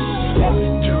 Step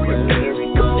into your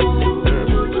miracle.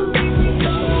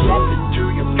 Step into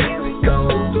your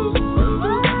miracle.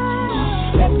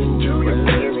 Step into your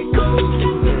miracle.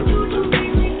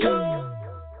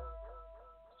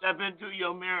 Step into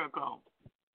your miracle.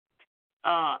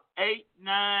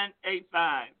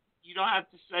 8985. You don't have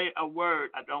to say a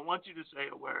word. I don't want you to say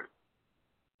a word.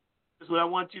 That's what I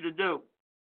want you to do.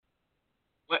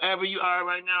 Wherever you are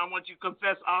right now, I want you to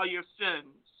confess all your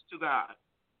sins to God.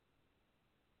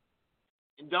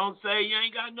 And don't say you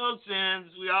ain't got no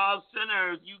sins. We all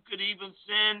sinners. You could even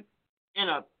sin in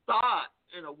a thought,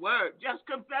 in a word. Just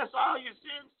confess all your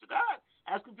sins to God.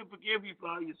 Ask Him to forgive you for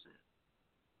all your sins.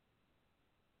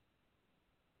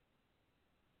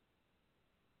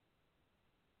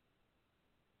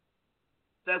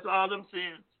 That's all them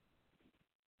sins.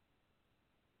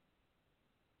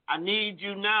 I need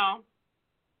you now.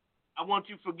 I want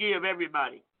you to forgive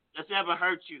everybody that's ever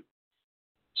hurt you.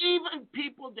 Even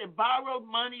people that borrowed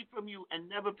money from you and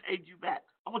never paid you back.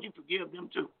 I want you to forgive them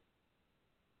too.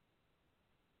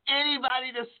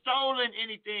 Anybody that's stolen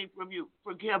anything from you,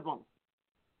 forgive them.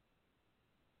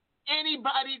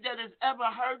 Anybody that has ever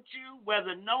hurt you,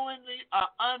 whether knowingly or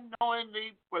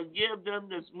unknowingly, forgive them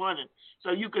this morning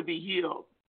so you could be healed.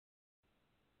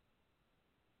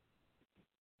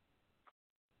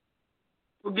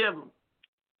 Forgive them.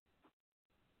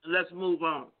 Let's move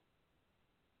on.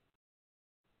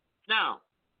 Now,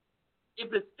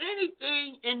 if it's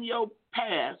anything in your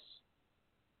past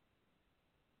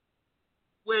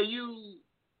where you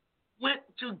went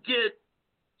to get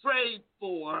prayed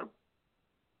for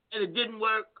and it didn't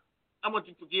work, I want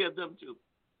you to forgive them too.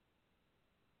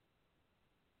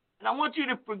 And I want you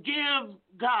to forgive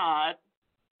God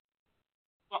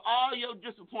for all your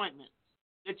disappointments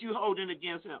that you're holding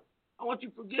against Him. I want you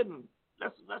to forgive Him.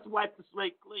 Let's wipe the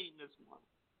slate clean this morning.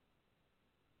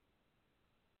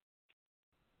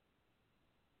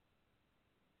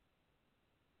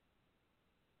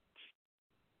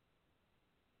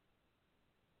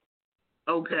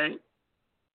 Okay.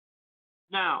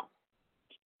 Now,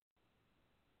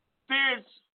 spirits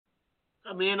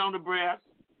come in on the breath.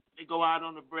 They go out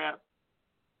on the breath.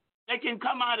 They can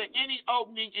come out of any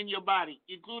opening in your body,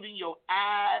 including your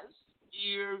eyes,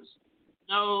 ears,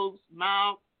 nose,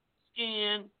 mouth,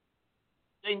 skin.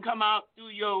 They can come out through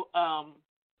your,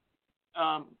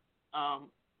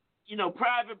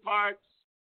 private parts.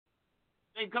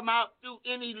 They can come out through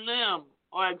any limb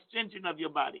or extension of your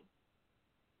body.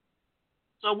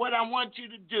 So what I want you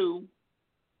to do,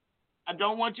 I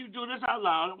don't want you to do this out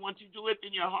loud. I want you to do it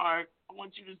in your heart. I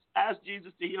want you to ask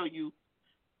Jesus to heal you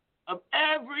of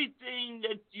everything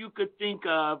that you could think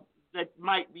of that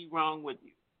might be wrong with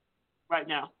you right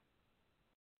now.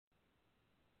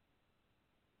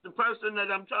 The person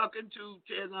that I'm talking to,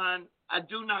 Ted line, I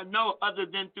do not know other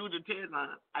than through the Ted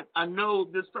line. I know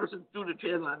this person through the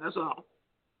Ted line. That's all.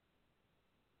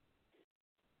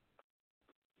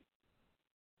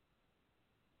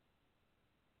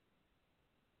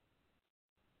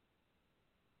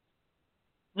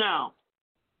 Now,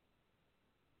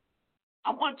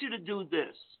 I want you to do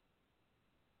this.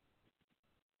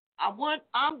 I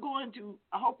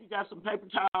hope you got some paper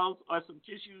towels or some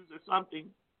tissues or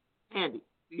something handy.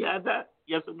 Do you have that?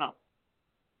 Yes or no?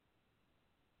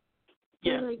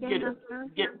 Yes. Get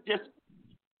just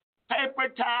paper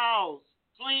towels,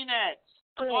 Kleenex,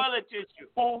 toilet tissue.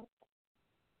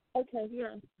 Okay,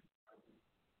 yeah.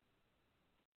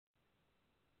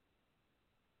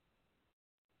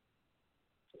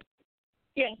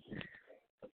 Yes.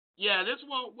 Yeah, this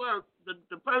won't work.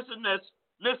 The person that's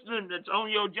listening that's on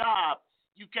your job,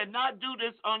 you cannot do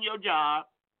this on your job.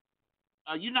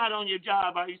 You're not on your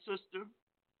job, are you, sister?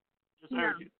 Just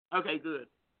heard you. Okay, good.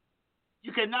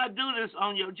 You cannot do this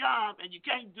on your job, and you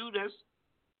can't do this.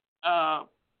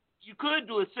 You could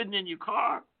do it sitting in your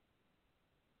car,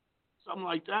 something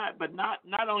like that, but not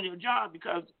on your job,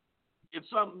 because if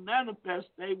something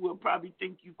manifests, they will probably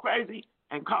think you crazy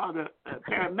and call the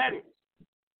paramedics.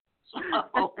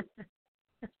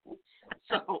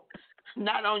 So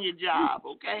not on your job,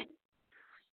 okay?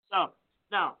 So,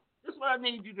 now, this is what I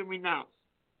need you to renounce.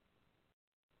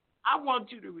 I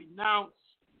want you to renounce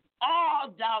all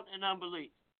doubt and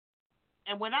unbelief.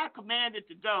 And when I command it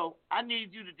to go, I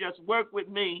need you to just work with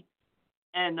me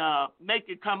and make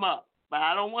it come up. But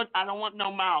I don't want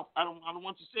no mouth. I don't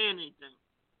want you saying anything.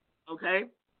 Okay?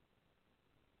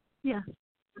 Yeah.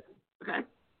 Okay.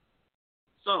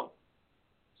 So,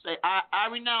 say, I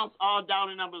renounce all doubt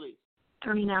and unbelief. I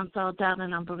renounce all doubt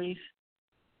and unbelief.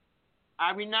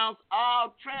 I renounce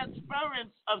all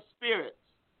transference of spirits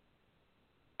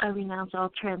I renounce all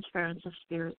transference of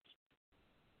spirits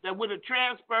that would have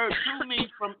transferred to me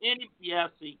from any,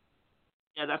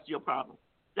 that's your problem.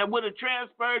 That would have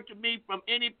transferred to me from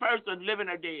any person living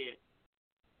or dead.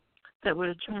 that would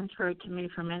have transferred to me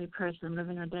from any person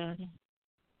living or dead.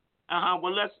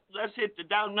 Well, let's hit the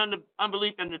doubt and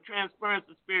unbelief and the transference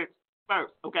of spirits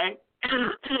first, okay?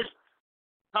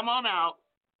 Come on out.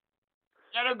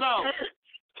 Let her go.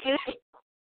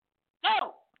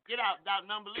 Go. Get out, doubt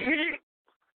and unbelief.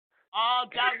 All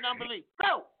doubt and unbelief.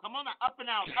 Go. Come on out. Up and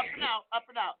out. Up and out. Up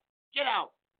and out. Get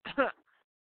out.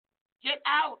 Get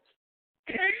out.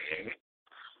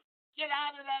 Get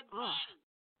out of that body.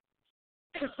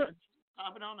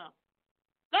 Come on out.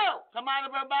 Go. Come out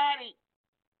of her body.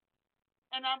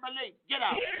 And unbelief. Get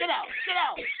out. Get out. Get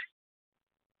out.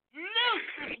 Loose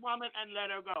this woman and let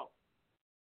her go.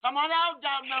 Come on out,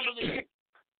 doubt and unbelief.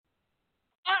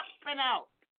 Up and out.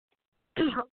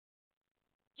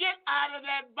 Get out of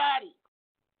that body.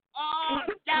 All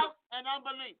doubt and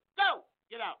unbelief. Go.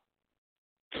 Get out.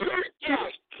 Get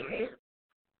out.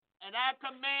 And I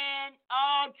command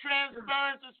all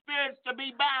transference of spirits to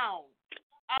be bound.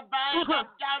 I bind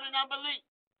up doubt and unbelief.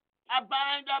 I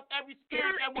bind up every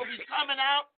spirit that will be coming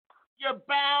out. You're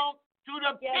bound to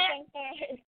the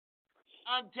pit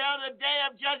until the day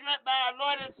of judgment by our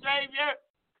Lord and Savior,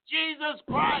 Jesus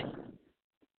Christ.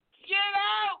 Get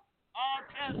out all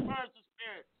transference of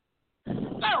spirits.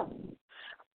 Go.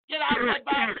 Get out of that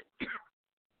body.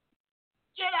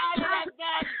 Get out of that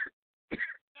body.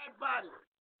 That body.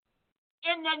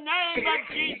 In the name of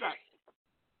Jesus.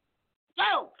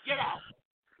 Go. Get out.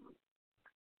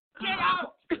 Get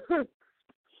out. Get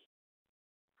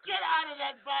out of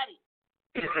that body.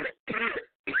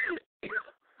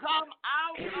 Come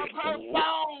out of her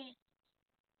bones.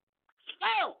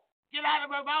 Go. Get out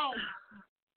of her bones.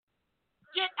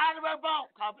 Get out of her bones.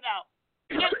 Cough it out.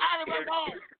 Get out of her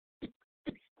bones.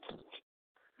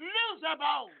 Lose her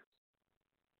bones.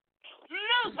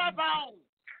 Lose her bones.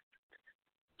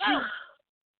 Go.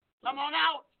 Come on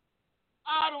out.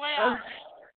 All the way out.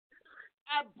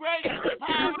 I break the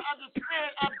power of the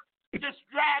spirit of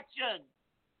distraction.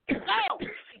 Go.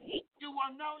 You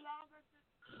will no longer.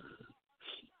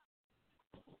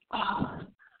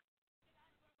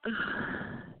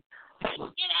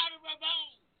 Get out of her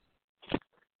bones.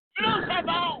 Lose her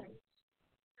bones.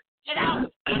 Get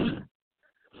out.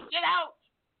 Get out.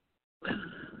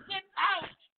 Get out.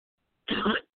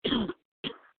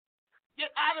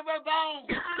 Get out of her bones.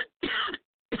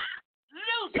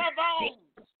 Lose her bones.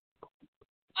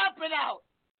 Up and out.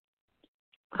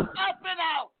 Up and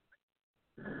out.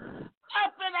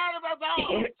 Up and out of her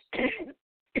bones.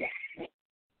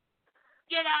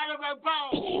 Get out of her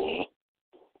bones.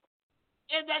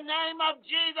 In the name of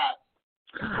Jesus.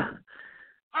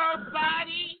 Her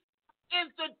body is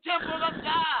the temple of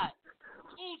God,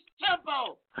 whose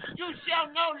temple you shall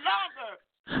no longer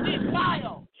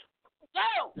defile.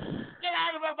 Go! Get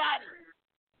out of her body.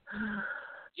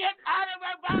 Get out of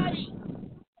her body.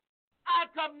 I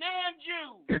command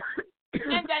you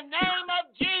in the name of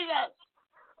Jesus.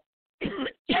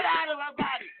 Get out of her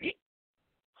body.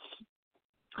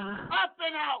 Up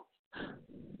and out.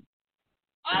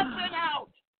 Up and out.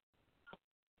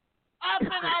 Up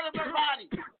and out of her body.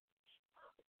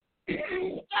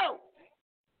 Go.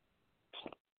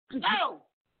 Go.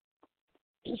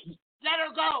 Let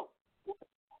her go.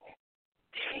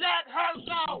 Let her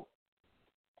go.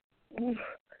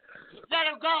 Let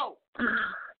her go.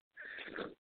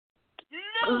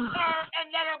 Lose her and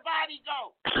let her body go.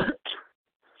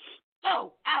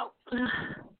 Go. Out.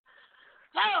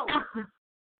 Go.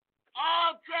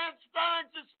 All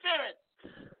transference of spirits.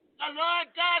 The Lord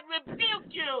God rebuke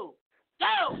you.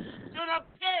 Go to the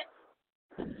pit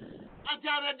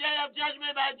until the day of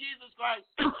judgment by Jesus Christ.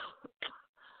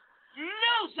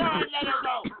 Loose her and let her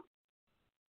go.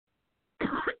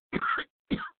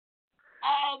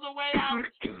 All the way out.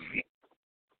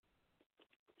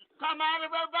 Come out of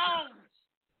her bones.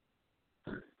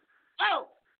 Go.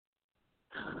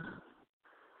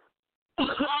 All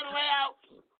the way out.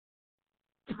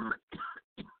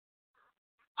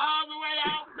 All the way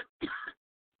out.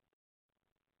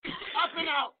 and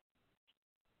out.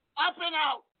 Up and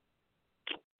out.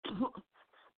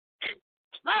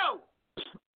 Go.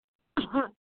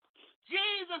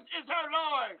 Jesus is her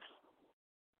Lord.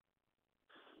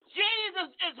 Jesus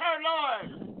is her Lord.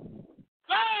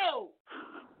 Go.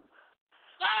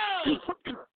 Go.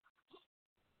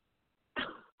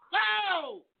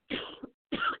 Go.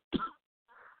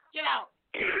 Get out.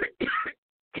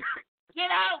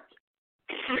 Get out.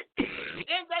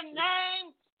 In the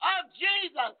name of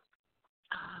Jesus.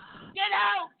 Get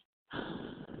out.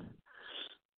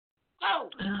 Go.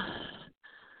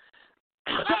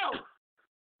 Go.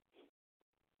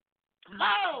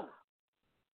 Go.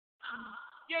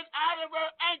 Get out of her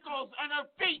ankles and her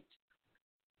feet.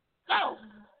 Go.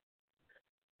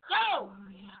 Go.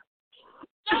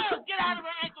 Go. Get out of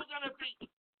her ankles and her feet.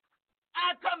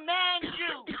 I command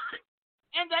you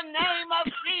in the name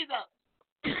of Jesus.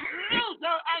 Loose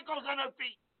her ankles and her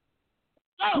feet.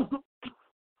 Go.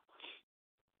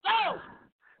 Go.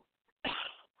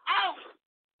 Out.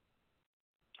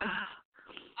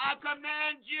 I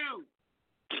command you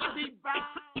to be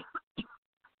bound.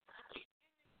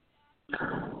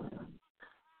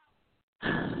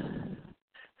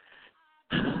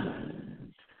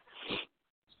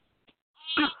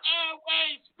 Airway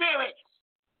spirits.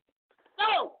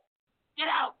 Go. Get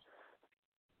out.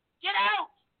 Get out.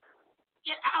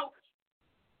 Get out.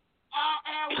 All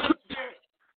airway spirits.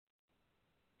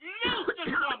 Loose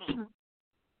this woman.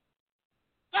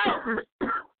 Go.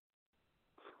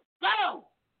 Go.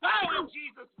 Go in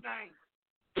Jesus' name.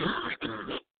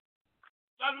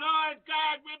 The Lord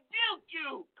God rebuke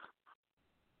you.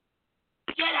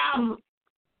 Get out.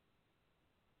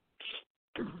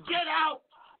 Get out.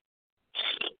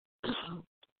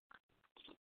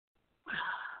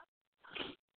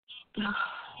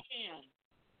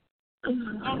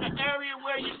 On the area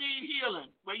where you need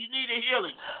healing, where you need a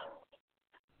healing.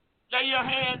 Lay your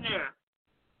hand there.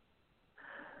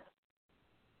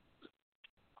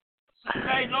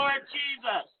 Say, Lord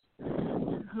Jesus.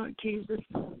 Lord Jesus.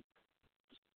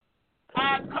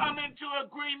 I come into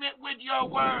agreement with your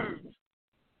word.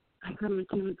 I come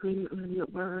into agreement with your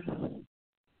word.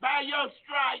 By your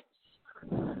stripes.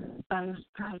 By your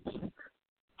stripes.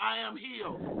 I am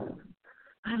healed.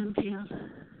 I am healed.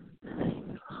 Thank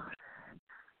you, Lord.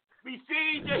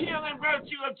 Receive the healing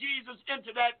virtue of Jesus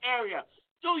into that area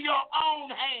through your own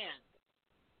hand.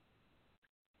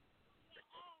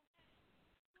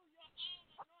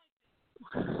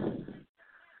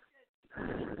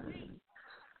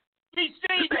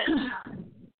 Receive it.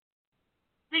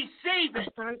 Receive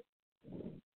it.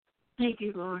 Thank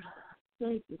you, Lord.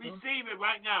 Thank you, Lord. Receive it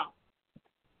right now.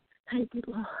 Thank you,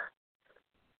 Lord.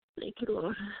 Thank you,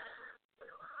 Lord.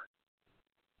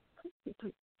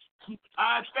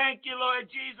 I thank you, Lord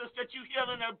Jesus, that you heal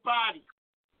in her body.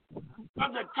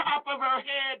 From the top of her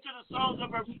head to the soles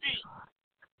of her feet.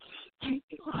 Thank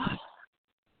you, Lord.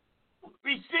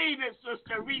 Receive it,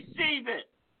 sister. Receive it.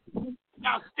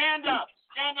 Now stand up.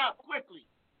 Stand up quickly.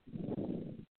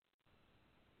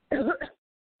 Come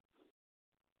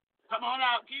on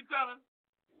out. Keep coming.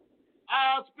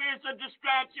 All spirits of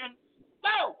distraction,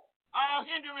 go. All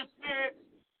hindering spirits,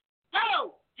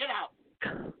 go. Get out.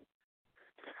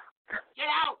 Get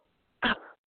out.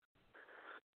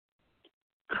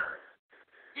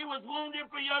 He was wounded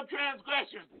for your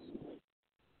transgressions.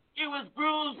 He was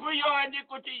bruised for your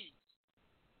iniquities.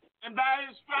 And by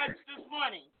his stripes this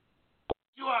morning,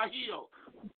 you are healed.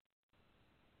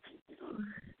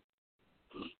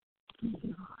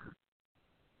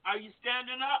 Are you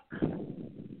standing up?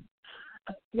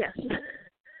 Yes.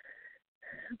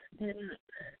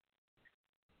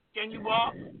 Can you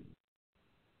walk?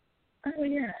 Oh,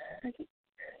 yeah.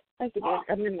 I can walk.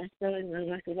 I'm in my sewing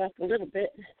room. I can walk a little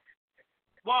bit.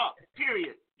 Walk,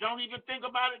 period. Don't even think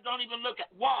about it. Don't even look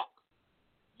at it. Walk.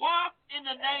 Walk in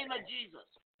the name of Jesus.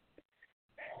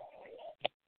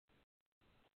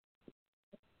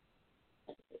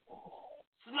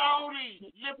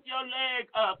 Slowly lift your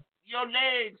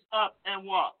legs up and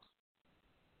walk.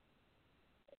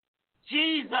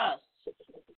 Jesus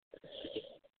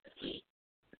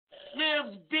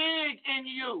lives big in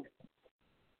you.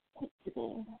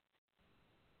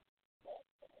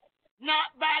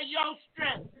 Not by your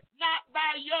strength, not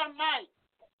by your might,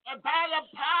 but by the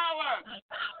power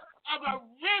of a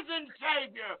risen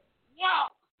Savior.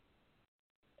 Walk.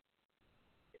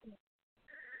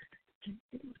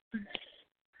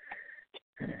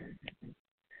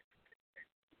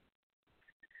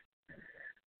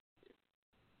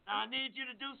 Now I need you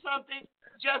to do something.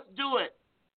 Just do it.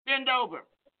 Bend over.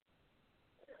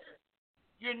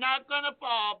 You're not going to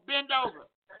fall. Bend over.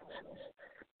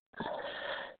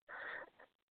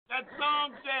 That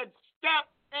song said, step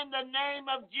in the name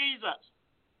of Jesus.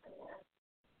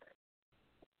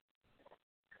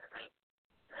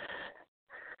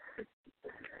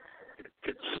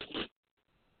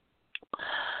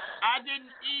 I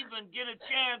didn't even get a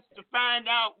chance to find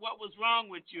out what was wrong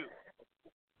with you.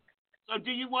 So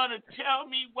do you want to tell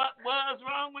me what was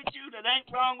wrong with you that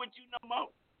ain't wrong with you no more?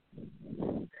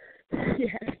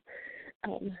 Yes.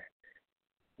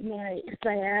 My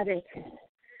sciatic.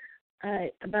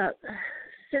 About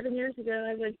 7 years ago,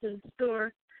 I went to the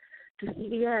store to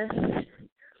CVS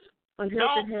on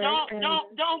Hilton Head.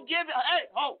 Don't give it. Hey,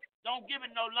 don't give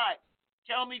it no life.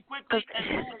 Tell me quickly and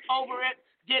move over it.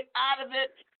 Get out of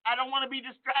it. I don't want to be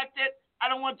distracted. I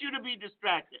don't want you to be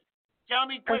distracted. Tell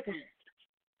me quickly. Okay.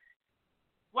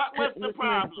 What was the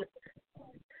problem?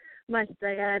 My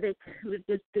sciatic would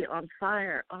just be on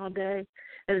fire all day.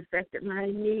 It affected my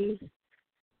knees.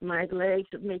 My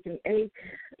legs would make an ache.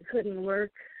 I couldn't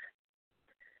work.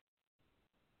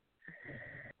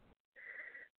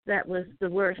 That was the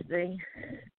worst thing.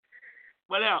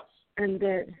 What else? And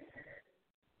then,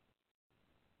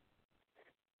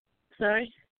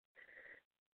 sorry?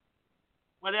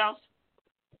 What else?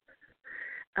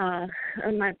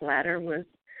 And my bladder was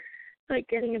like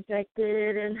getting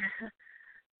infected and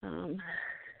All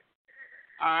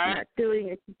right. not doing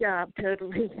its job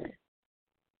totally.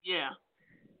 Yeah.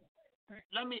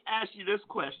 Let me ask you this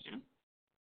question.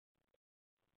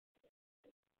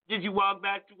 Did you walk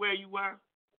back to where you were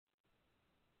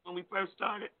when we first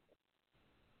started?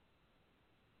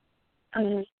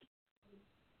 I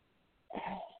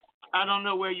don't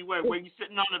know where you were. Were you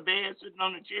sitting on a bed, sitting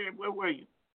on a chair? Where were you?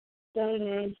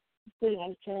 Sitting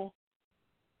on a chair.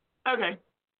 Okay.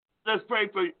 Let's pray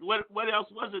for you. What else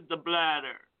was it? The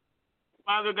bladder.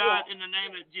 Father God, in the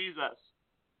name of Jesus,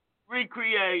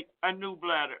 recreate a new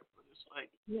bladder for this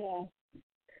lady. Yeah.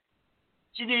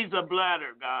 She needs a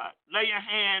bladder, God. Lay your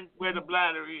hand where the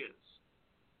bladder is.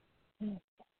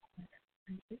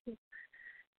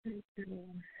 Thank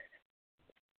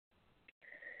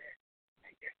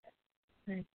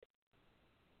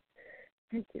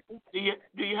you.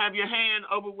 Do you have your hand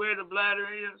over where the bladder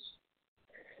is?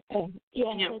 Yeah,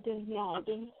 I do. Yeah, I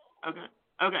do.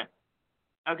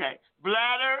 Okay.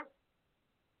 Bladder,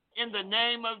 in the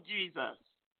name of Jesus,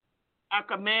 I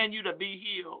command you to be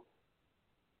healed.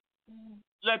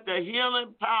 Let the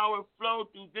healing power flow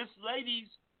through this lady's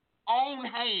own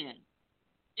hand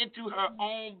into her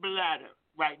own bladder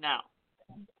right now.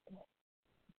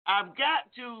 I've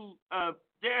got to,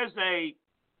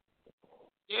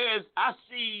 I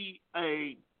see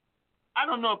I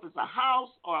don't know if it's a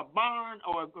house or a barn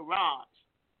or a garage.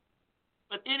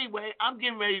 But anyway, I'm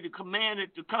getting ready to command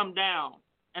it to come down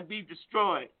and be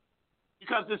destroyed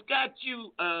because it's got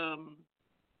you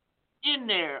in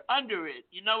there, under it.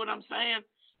 You know what I'm saying?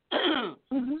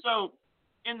 Mm-hmm. So,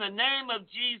 in the name of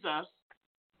Jesus,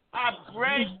 I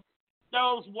break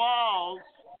those walls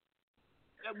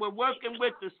that were working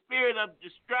with the spirit of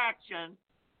distraction,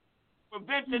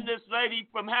 preventing this lady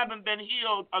from having been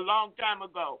healed a long time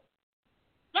ago.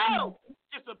 Go!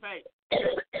 Dissipate. Go!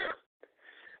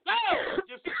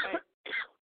 Dissipate.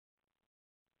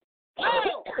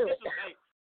 Go! Dissipate.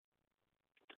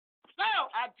 Go!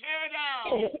 I tear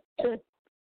down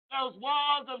those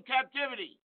walls of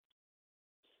captivity.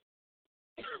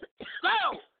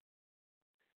 Go!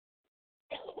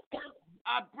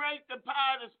 I break the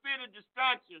power of the spirit of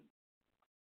distraction.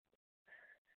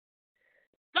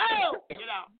 Go! Get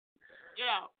out. Get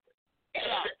out. Get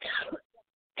out.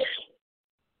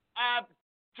 I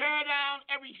tear down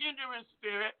every hindrance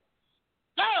spirit.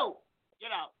 Go!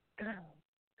 Get out.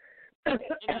 In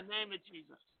the name of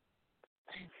Jesus.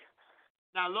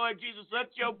 Now, Lord Jesus,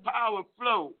 let your power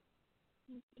flow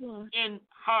in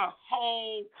her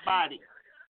whole body.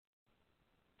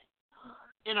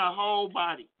 In her whole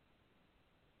body.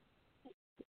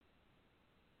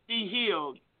 Be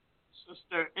healed,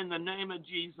 sister, in the name of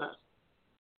Jesus.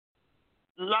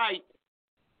 Light.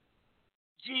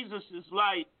 Jesus is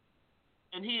light,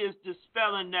 and he is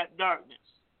dispelling that darkness.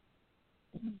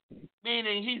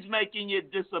 Meaning he's making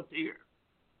it disappear.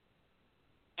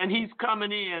 And he's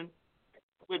coming in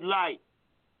with light.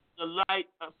 The light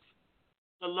of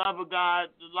the love of God,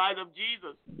 the light of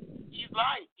Jesus. He's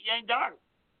light. He ain't dark.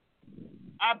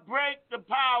 I break the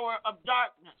power of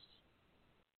darkness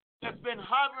that's been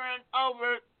hovering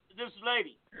over this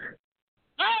lady.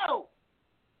 Go!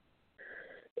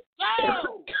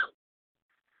 Go!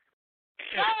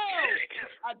 Go!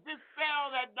 I dispel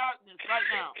that darkness right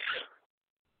now.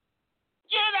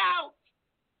 Get out!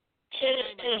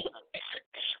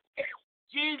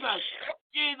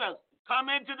 Jesus, come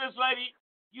into this lady.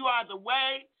 You are the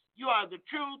way, you are the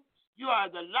truth, You are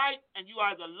the light, and you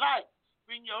are the light.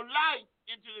 Bring your light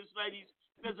into this lady's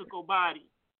physical body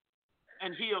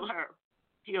and heal her.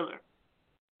 Heal her.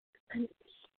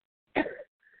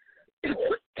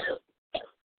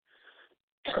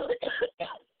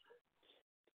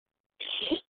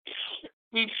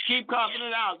 Keep coughing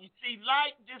it out. You see,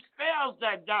 light dispels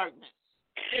that darkness.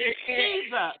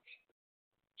 Jesus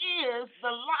is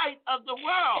the light of the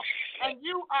world, and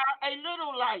you are a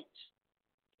little light.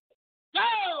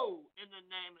 Go in the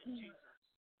name of Jesus.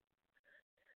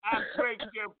 I break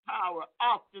your power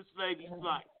off this lady's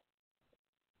life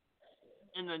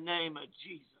in the name of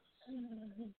Jesus.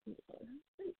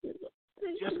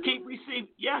 Just keep receiving.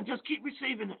 Yeah, just keep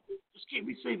receiving it. Just keep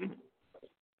receiving it.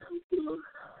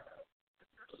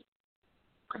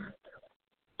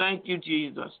 Thank you,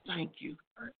 Jesus. Thank you.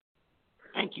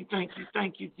 Thank you, thank you,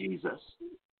 thank you, Jesus.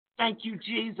 Thank you,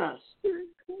 Jesus.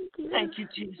 Thank you,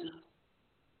 Jesus.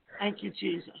 Thank you,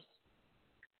 Jesus.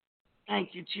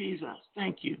 Thank you, Jesus.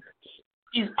 Thank you.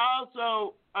 He's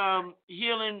also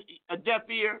healing a deaf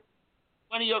ear.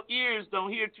 One of your ears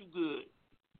don't hear too good.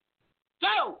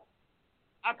 Go!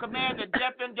 I command the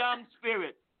deaf and dumb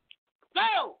spirit.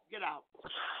 Go! Get out.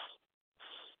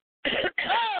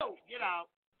 Go! Get out.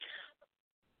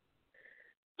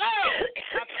 Go!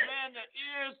 I command the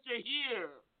ears to hear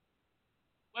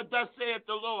what thus saith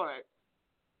the Lord.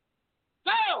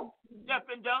 Go! Deaf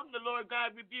and dumb, the Lord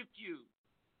God rebuke you.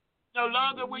 No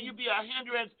longer will you be a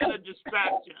hindrance and a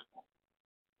distraction.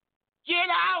 Get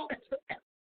out!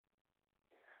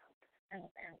 In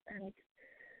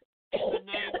the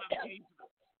name of Jesus.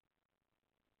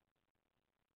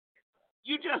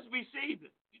 You just receive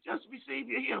it. You just receive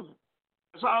your healing.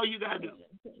 That's all you got to do.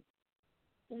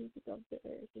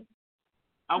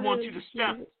 I want you to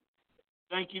step.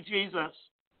 Thank you, Jesus.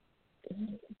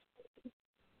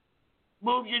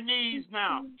 Move your knees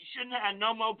now. You shouldn't have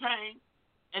no more pain.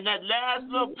 And that last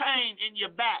little pain in your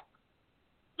back.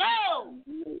 Go!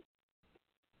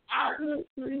 Out.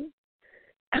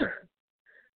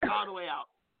 All the way out.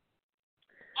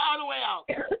 All the way out.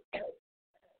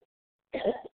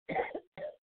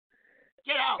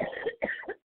 Get out.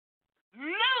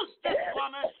 Loose this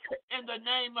woman in the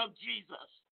name of Jesus.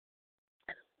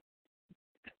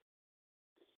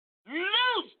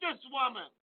 Loose this woman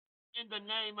in the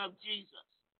name of Jesus.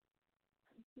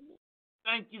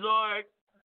 Thank you, Lord,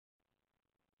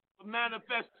 for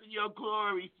manifesting your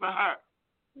glory for her.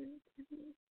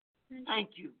 Thank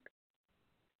you.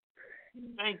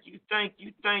 Thank you, thank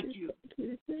you, thank you.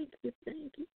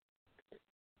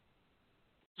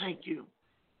 Thank you.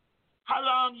 How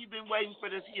long you been waiting for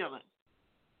this healing?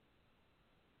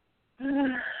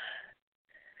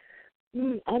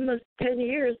 Almost 10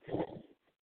 years.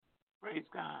 Praise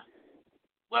God.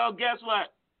 Well, guess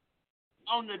what?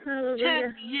 On the Hallelujah.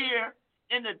 10th year,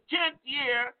 in the 10th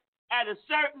year, at a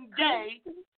certain day,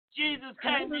 Jesus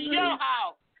came to your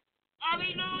house.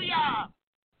 Hallelujah.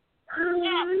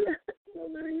 Hallelujah.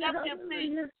 Step your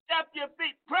feet. Step your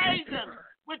feet. Praise Him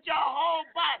with your whole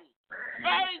body.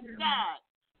 Praise God.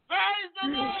 Praise the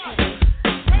Lord.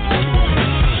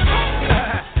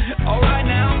 All right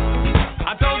now,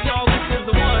 I told y'all this is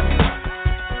the one.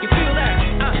 You feel that?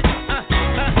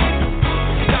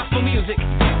 Gospel music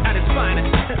at its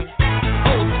finest.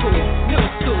 Old school, new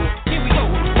school. Here we go.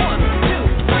 1, 2,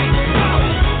 3, go.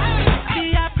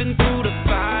 See, I've been through the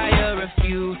fire a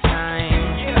few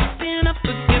times. Been up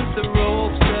against the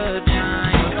ropes a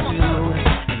time or two.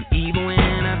 And even when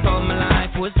I thought my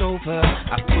life was over,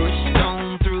 I pushed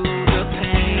on through the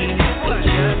pain.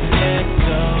 Just let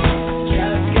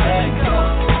go.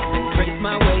 Praise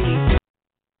my way.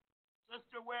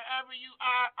 Sister, wherever you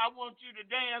are, I want you to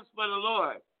dance for the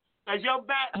Lord. Because your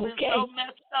back's been so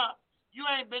messed up, you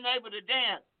ain't been able to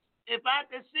dance. If I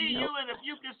could see you and if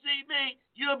you could see me,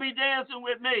 you'll be dancing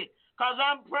with me. Because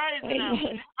I'm praising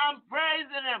Him. I'm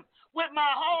praising Him with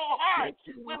my whole heart,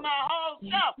 with my whole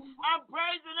self. I'm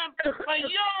praising Him for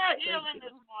your healing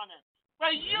this morning.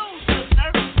 For you,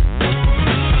 sister.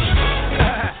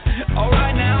 All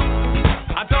right now,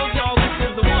 I told y'all this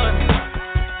is the one.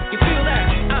 You feel that?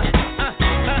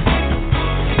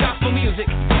 Gospel music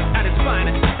at its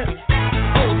finest.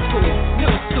 Old school,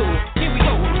 new school. Here we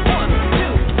go. 1, 2,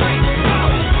 3, go.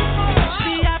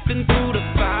 See, I've been through the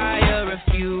fire a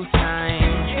few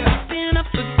times. Been up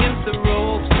against the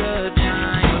ropes a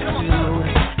time or two.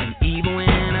 And even when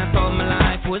I thought my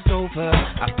life was over,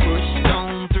 I pushed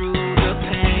on through the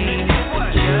pain.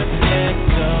 Just let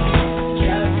go.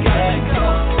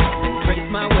 Praise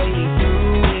my way.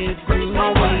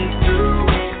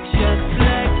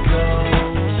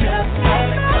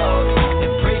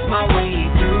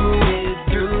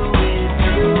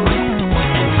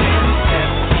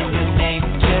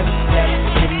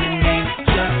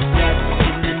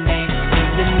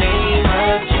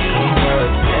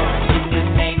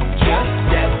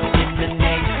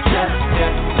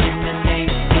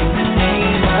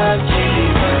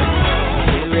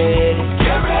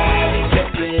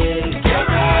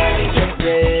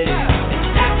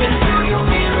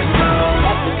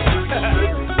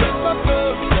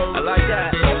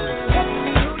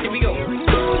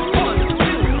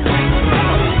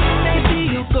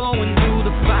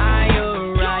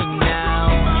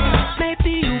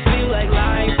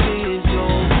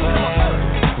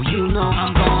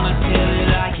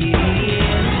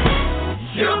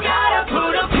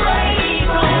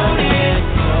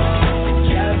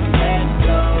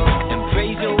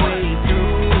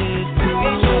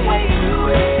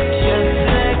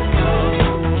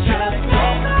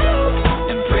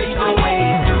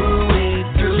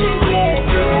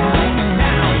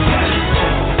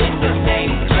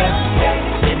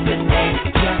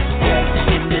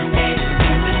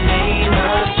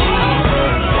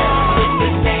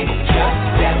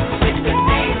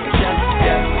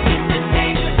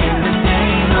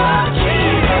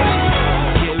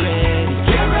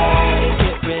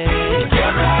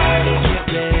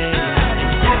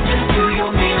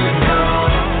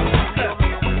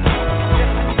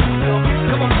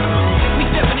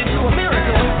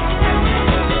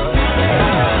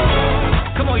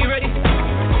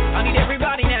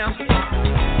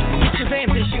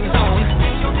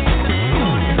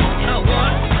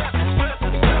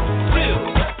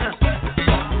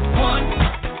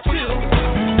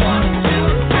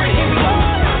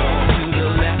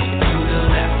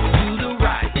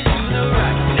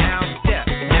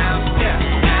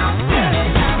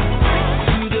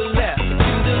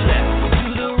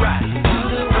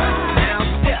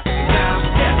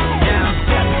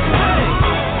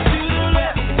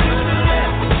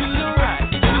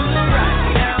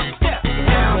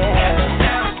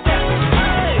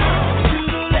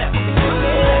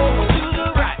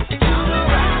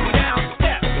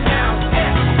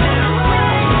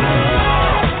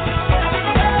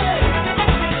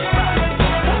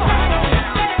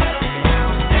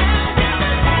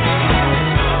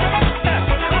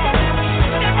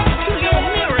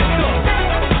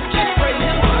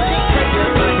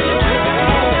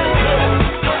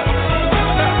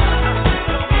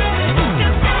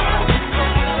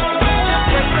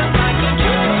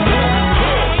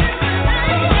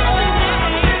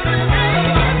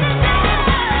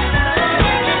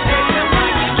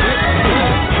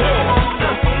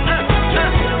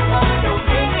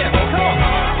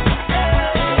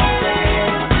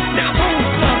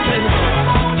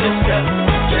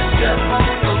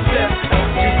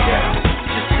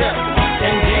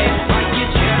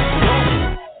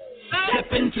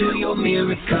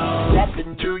 miracle. Step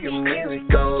into your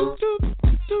miracle.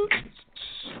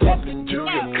 Step into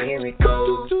your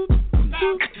miracle.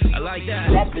 I like that.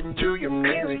 Step into your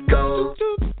miracle.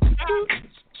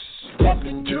 Step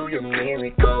into your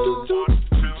miracle. 1,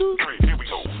 2, 3, here we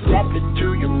go. Step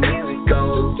into your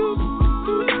miracle.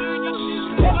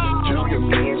 Step into your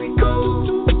miracle.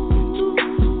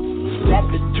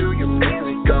 Step into your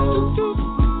miracle.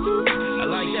 I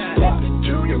like that. Step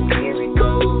into your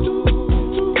miracle.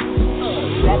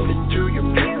 Step into your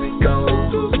miracle.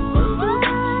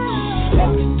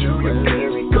 Step into your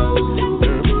miracle.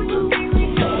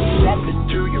 Step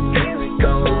into your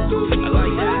miracle. I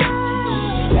like that.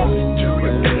 Step into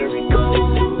your miracle.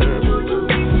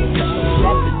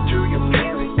 Step into your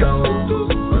miracle.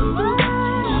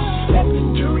 Step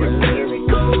into your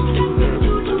miracle.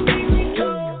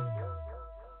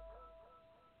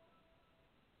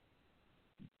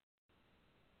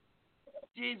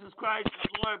 Jesus Christ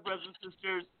is Lord, brothers and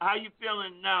sisters. How you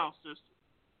feeling now, sister?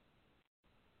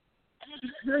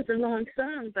 It was a long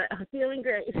song, but I'm feeling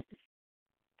great.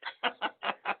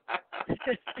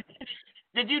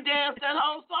 Did you dance that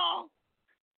whole song?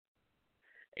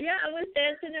 Yeah, I was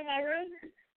dancing in my room.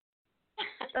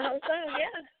 The whole song,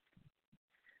 yeah.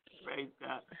 Praise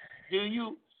God.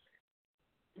 You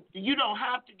don't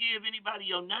have to give anybody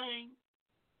your name,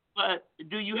 but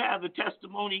do you have a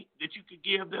testimony that you could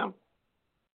give them?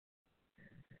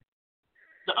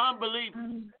 The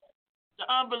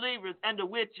unbelievers and the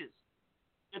witches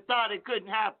that thought it couldn't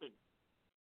happen.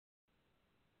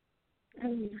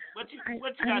 What you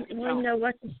got to tell them?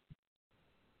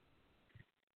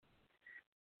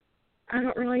 I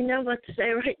don't really know what to say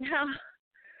right now.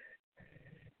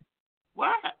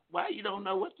 Why? Why you don't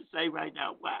know what to say right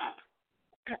now? Why?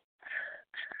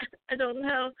 I don't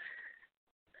know.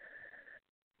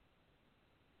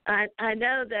 I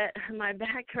know that my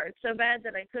back hurt so bad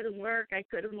that I couldn't work, I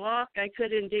couldn't walk, I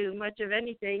couldn't do much of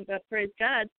anything, but praise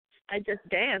God, I just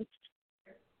danced.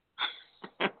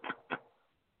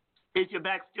 Is your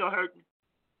back still hurting?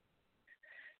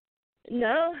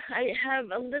 No, I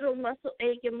have a little muscle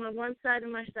ache in one side of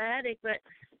my sciatic, but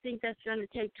I think that's going to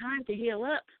take time to heal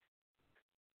up.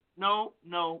 No,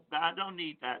 I don't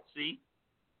need that. See,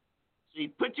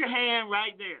 put your hand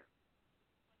right there.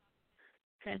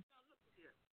 Okay.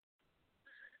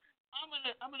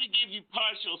 I'm gonna give you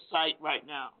partial sight right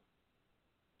now.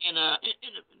 In a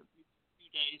few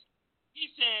days, he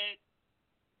said,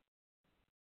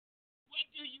 "What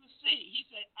do you see?" He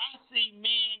said, "I see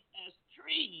men as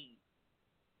trees."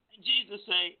 And Jesus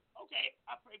said, "Okay,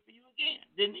 I pray for you again,"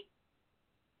 didn't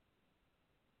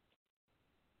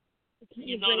he?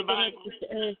 You know the Bible.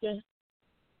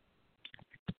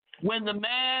 When the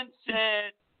man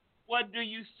said, "What do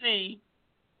you see?"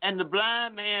 and the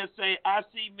blind man say, "I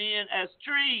see men as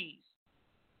trees,"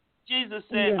 Jesus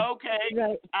said, "Okay,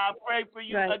 right. I'll pray for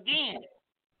you again."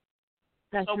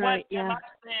 That's so right, what am I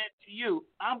saying to you?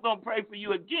 I'm going to pray for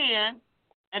you again,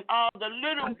 and all the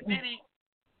little bitty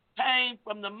pain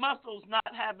from the muscles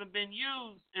not having been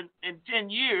used in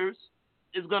 10 years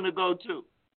is going to go too.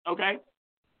 Okay?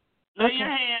 Lay your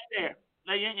hand there.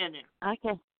 Lay your hand there.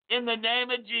 Okay. In the name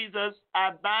of Jesus,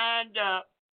 I bind up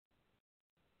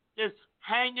this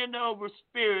hanging over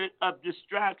spirit of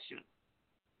distraction.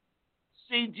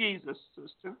 See Jesus,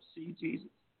 sister. See Jesus.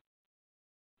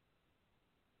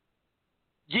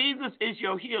 Jesus is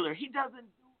your healer. He doesn't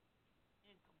do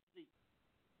incomplete.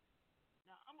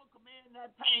 Now, I'm going to command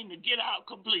that pain to get out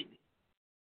completely.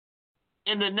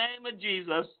 In the name of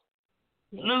Jesus,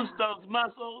 loose those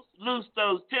muscles, loose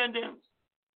those tendons,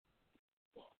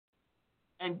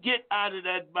 and get out of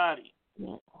that body.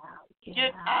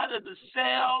 Get out of the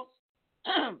cells,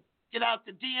 get out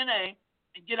the DNA,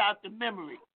 and get out the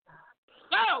memory.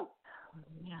 Go!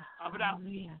 Pop it out.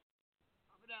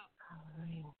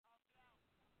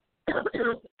 Get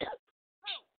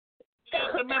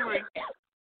out the memory.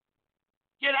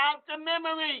 Get out the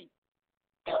memory.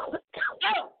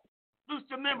 Go! Loose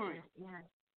the memory.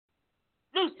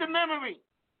 Loose the memory.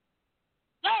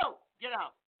 Go! Get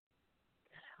out.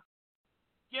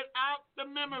 Get out the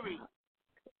memory.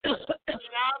 Get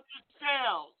out the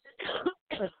cells.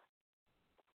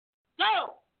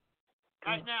 Go!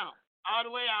 Right now. All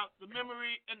the way out. The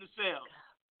memory and the cells.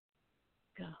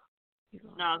 Go.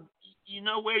 Now, you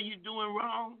know where you're doing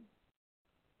wrong?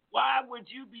 Why would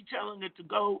you be telling it to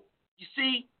go? You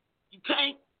see, you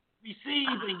can't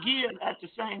receive and give at the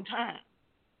same time.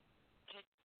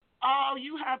 All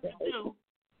you have to do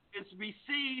is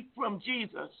receive from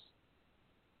Jesus.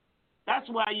 That's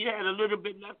why you had a little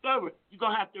bit left over. You're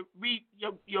going to have to read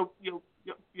your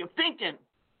thinking.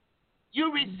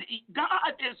 You receive.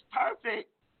 God is perfect.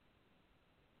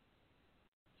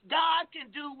 God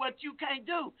can do what you can't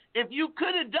do. If you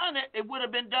could have done it, it would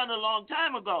have been done a long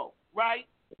time ago, right?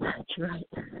 That's right.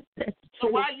 That's So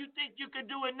true. why you think you could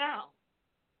do it now?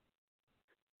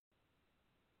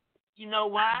 You know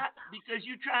why? Because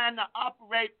you're trying to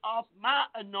operate off my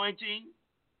anointing.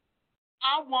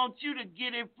 I want you to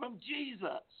get it from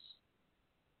Jesus.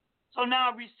 So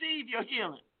now receive your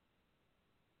healing.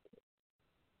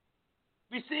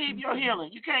 Receive your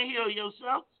healing. You can't heal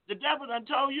yourself. The devil done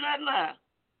told you that lie.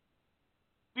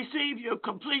 Receive your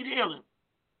complete healing.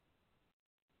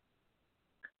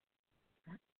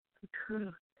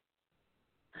 True.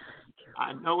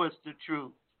 I know it's the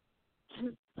truth.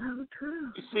 It's so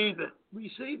true. Receive it.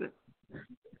 Receive it.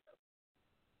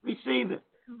 Receive it.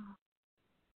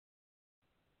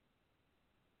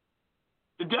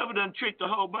 The devil done tricked a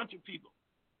whole bunch of people.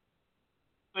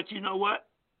 But you know what?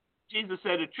 Jesus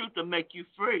said the truth will make you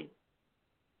free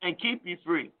and keep you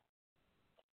free.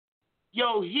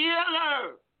 Your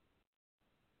healer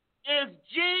is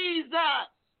Jesus.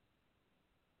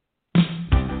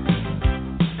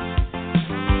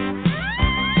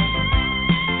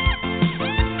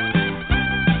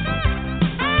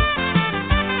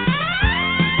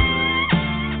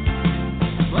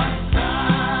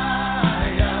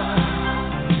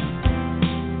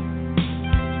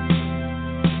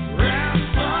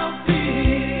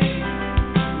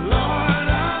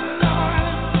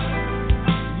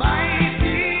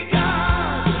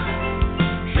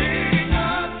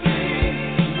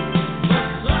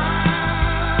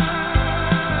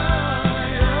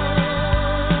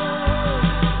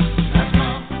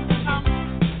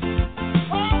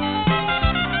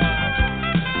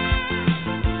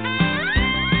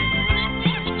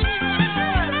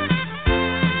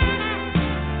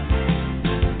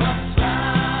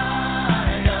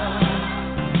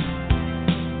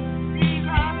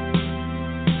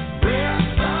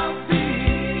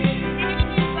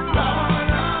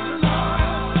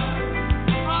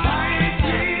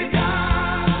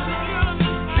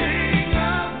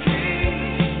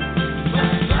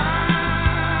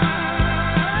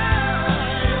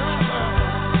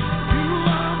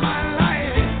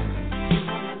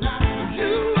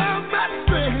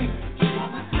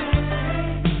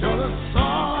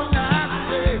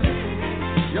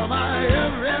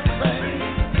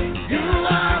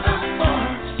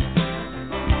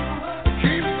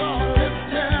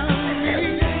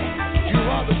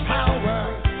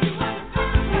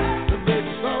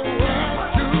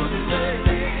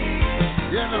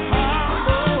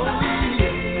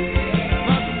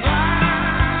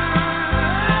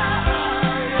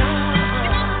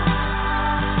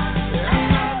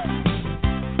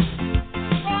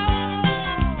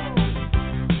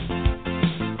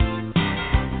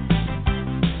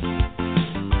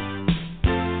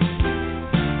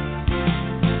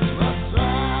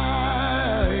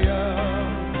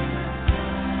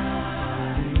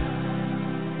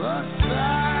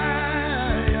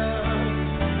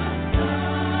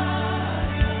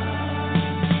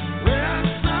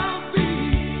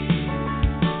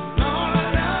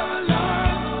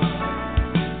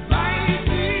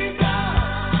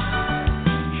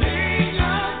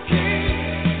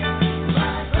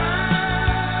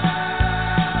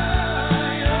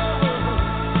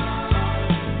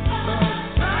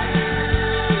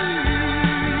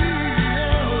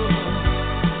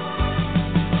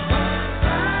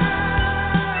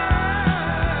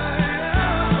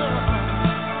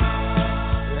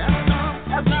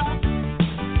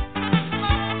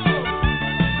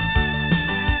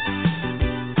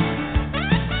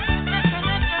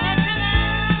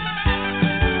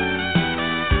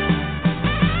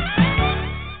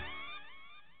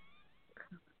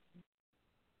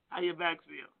 How your back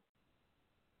feel?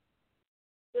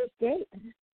 It's great.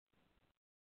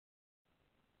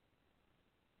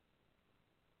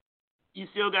 You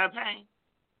still got pain?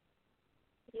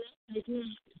 I do.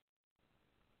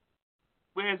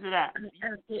 Where is it at?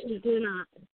 I absolutely do not.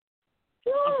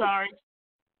 I'm sorry.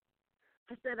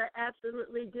 I said I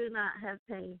absolutely do not have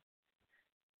pain.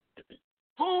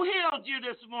 Who healed you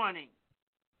this morning?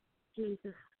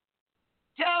 Jesus.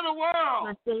 Tell the world.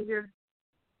 My Savior.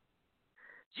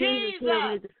 Jesus.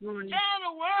 healed me this morning.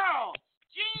 Tell the world.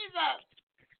 Jesus.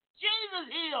 Jesus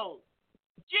heals.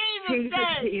 Jesus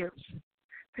saves. heals.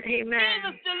 Amen.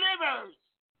 Jesus delivers.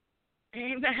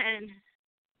 Amen.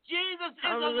 Jesus is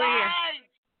Hallelujah. alive.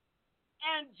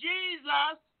 And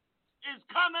Jesus is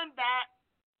coming back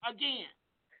again.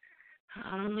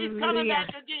 Hallelujah. He's coming back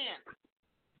again.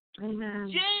 Amen.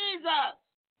 Jesus,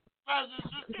 brothers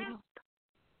and sisters,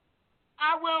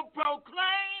 I will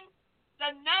proclaim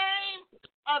the name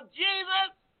of Jesus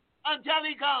until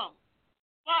he comes.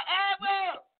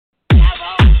 Forever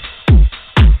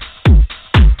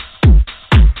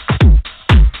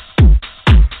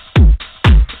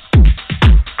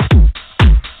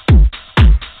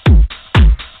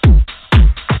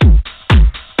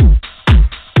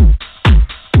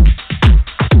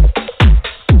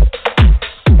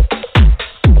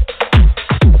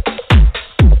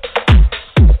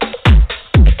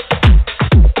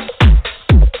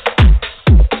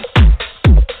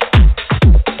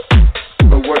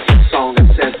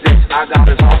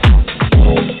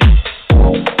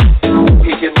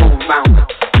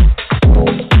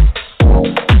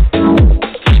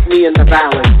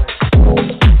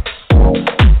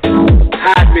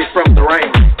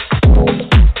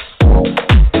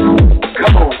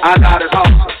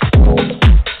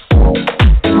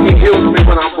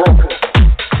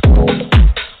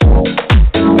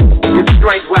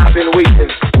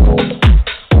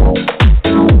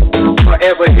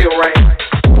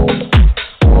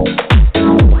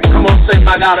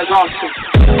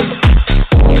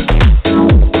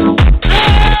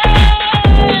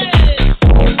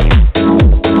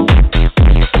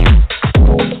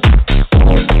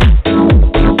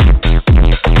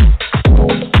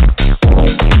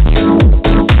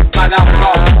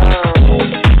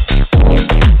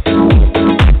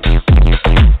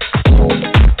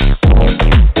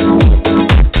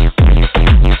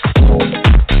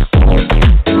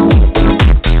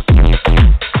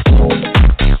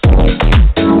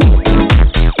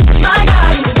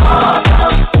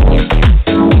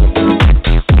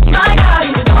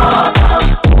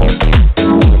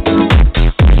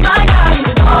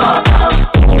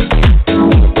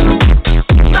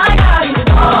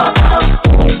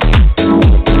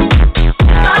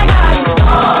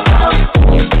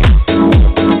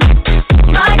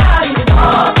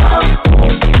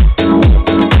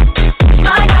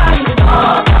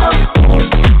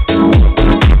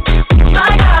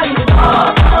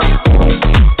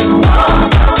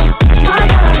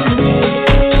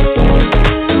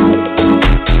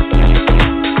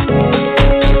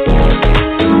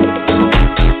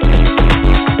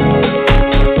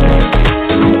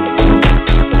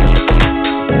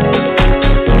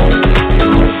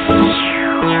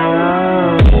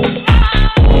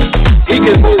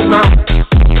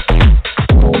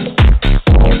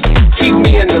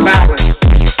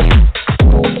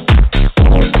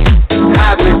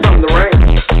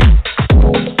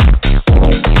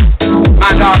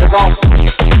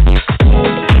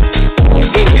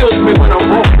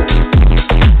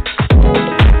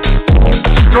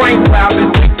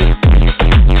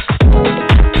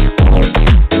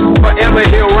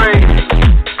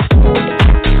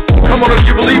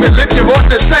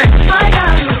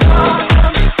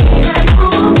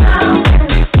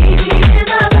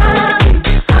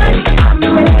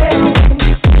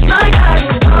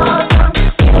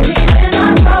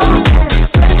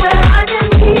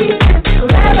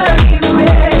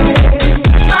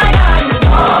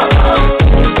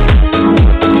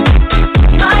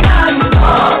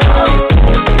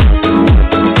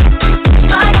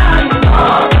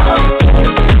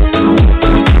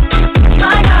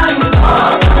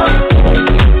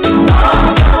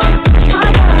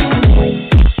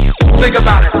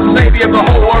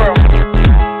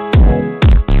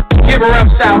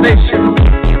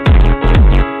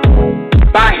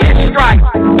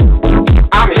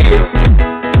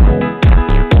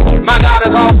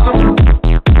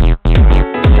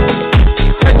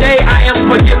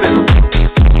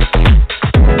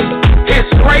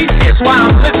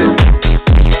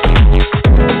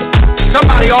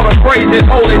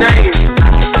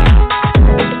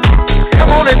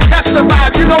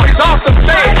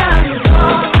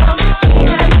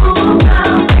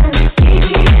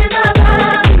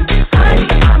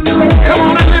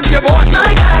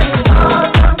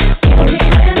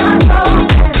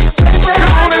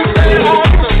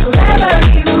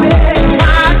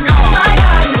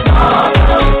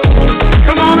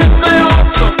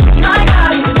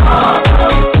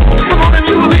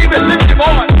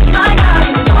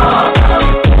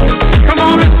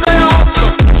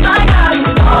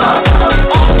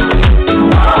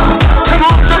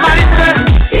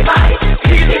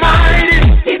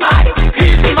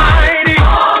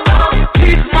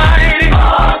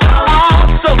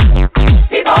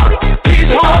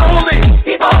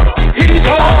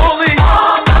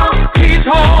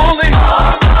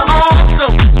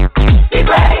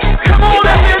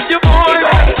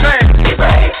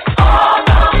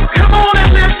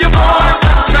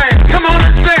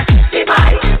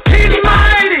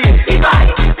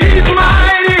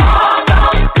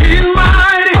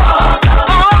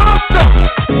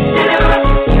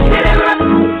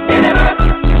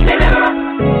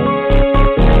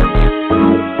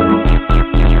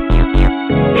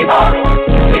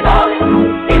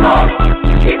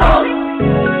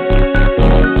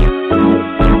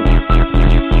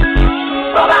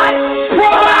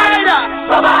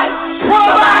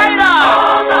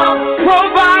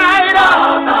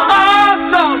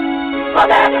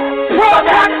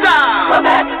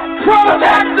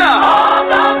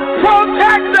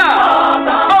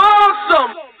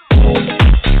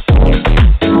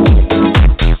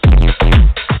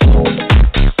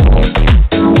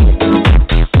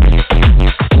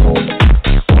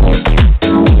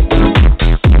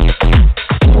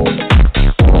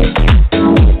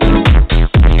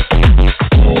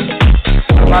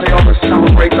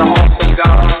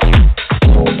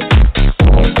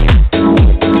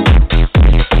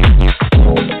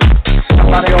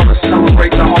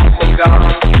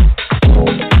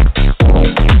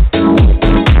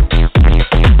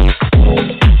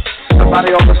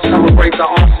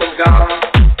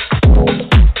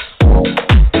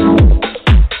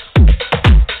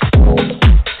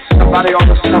Somebody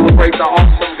ought to celebrate the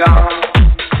awesome God.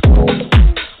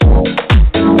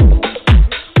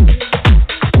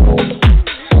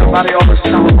 Somebody ought to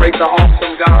celebrate the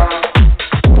awesome God.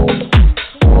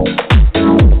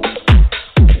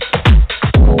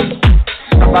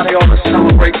 Somebody ought to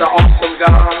celebrate the awesome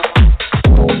God.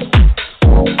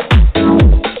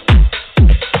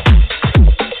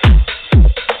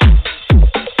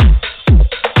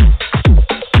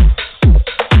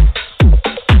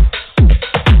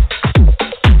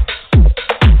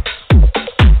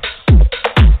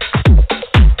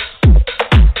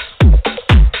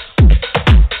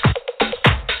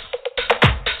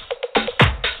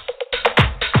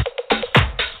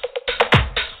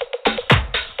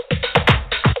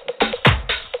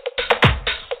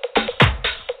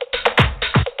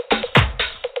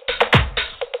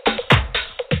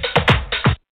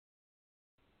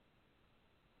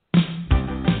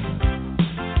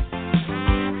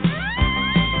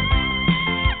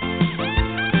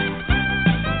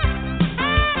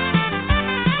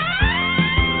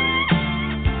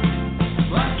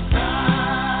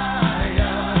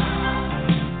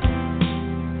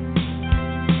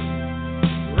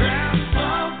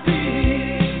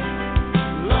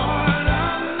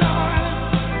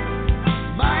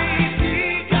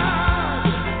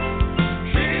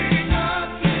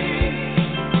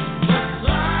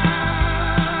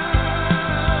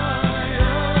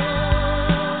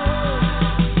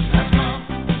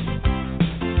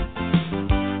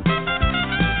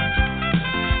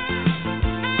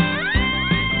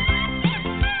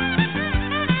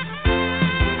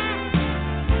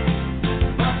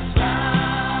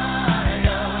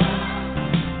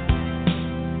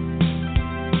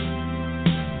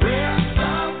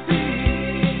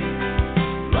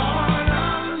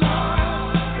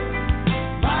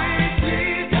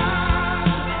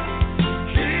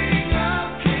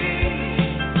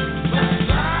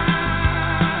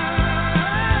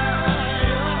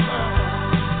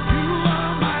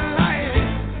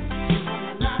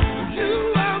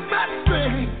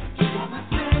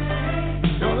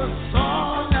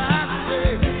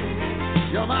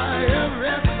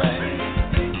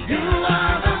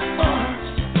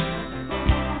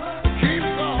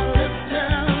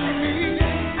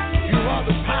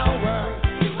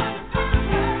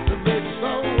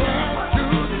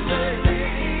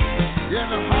 In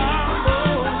the heart.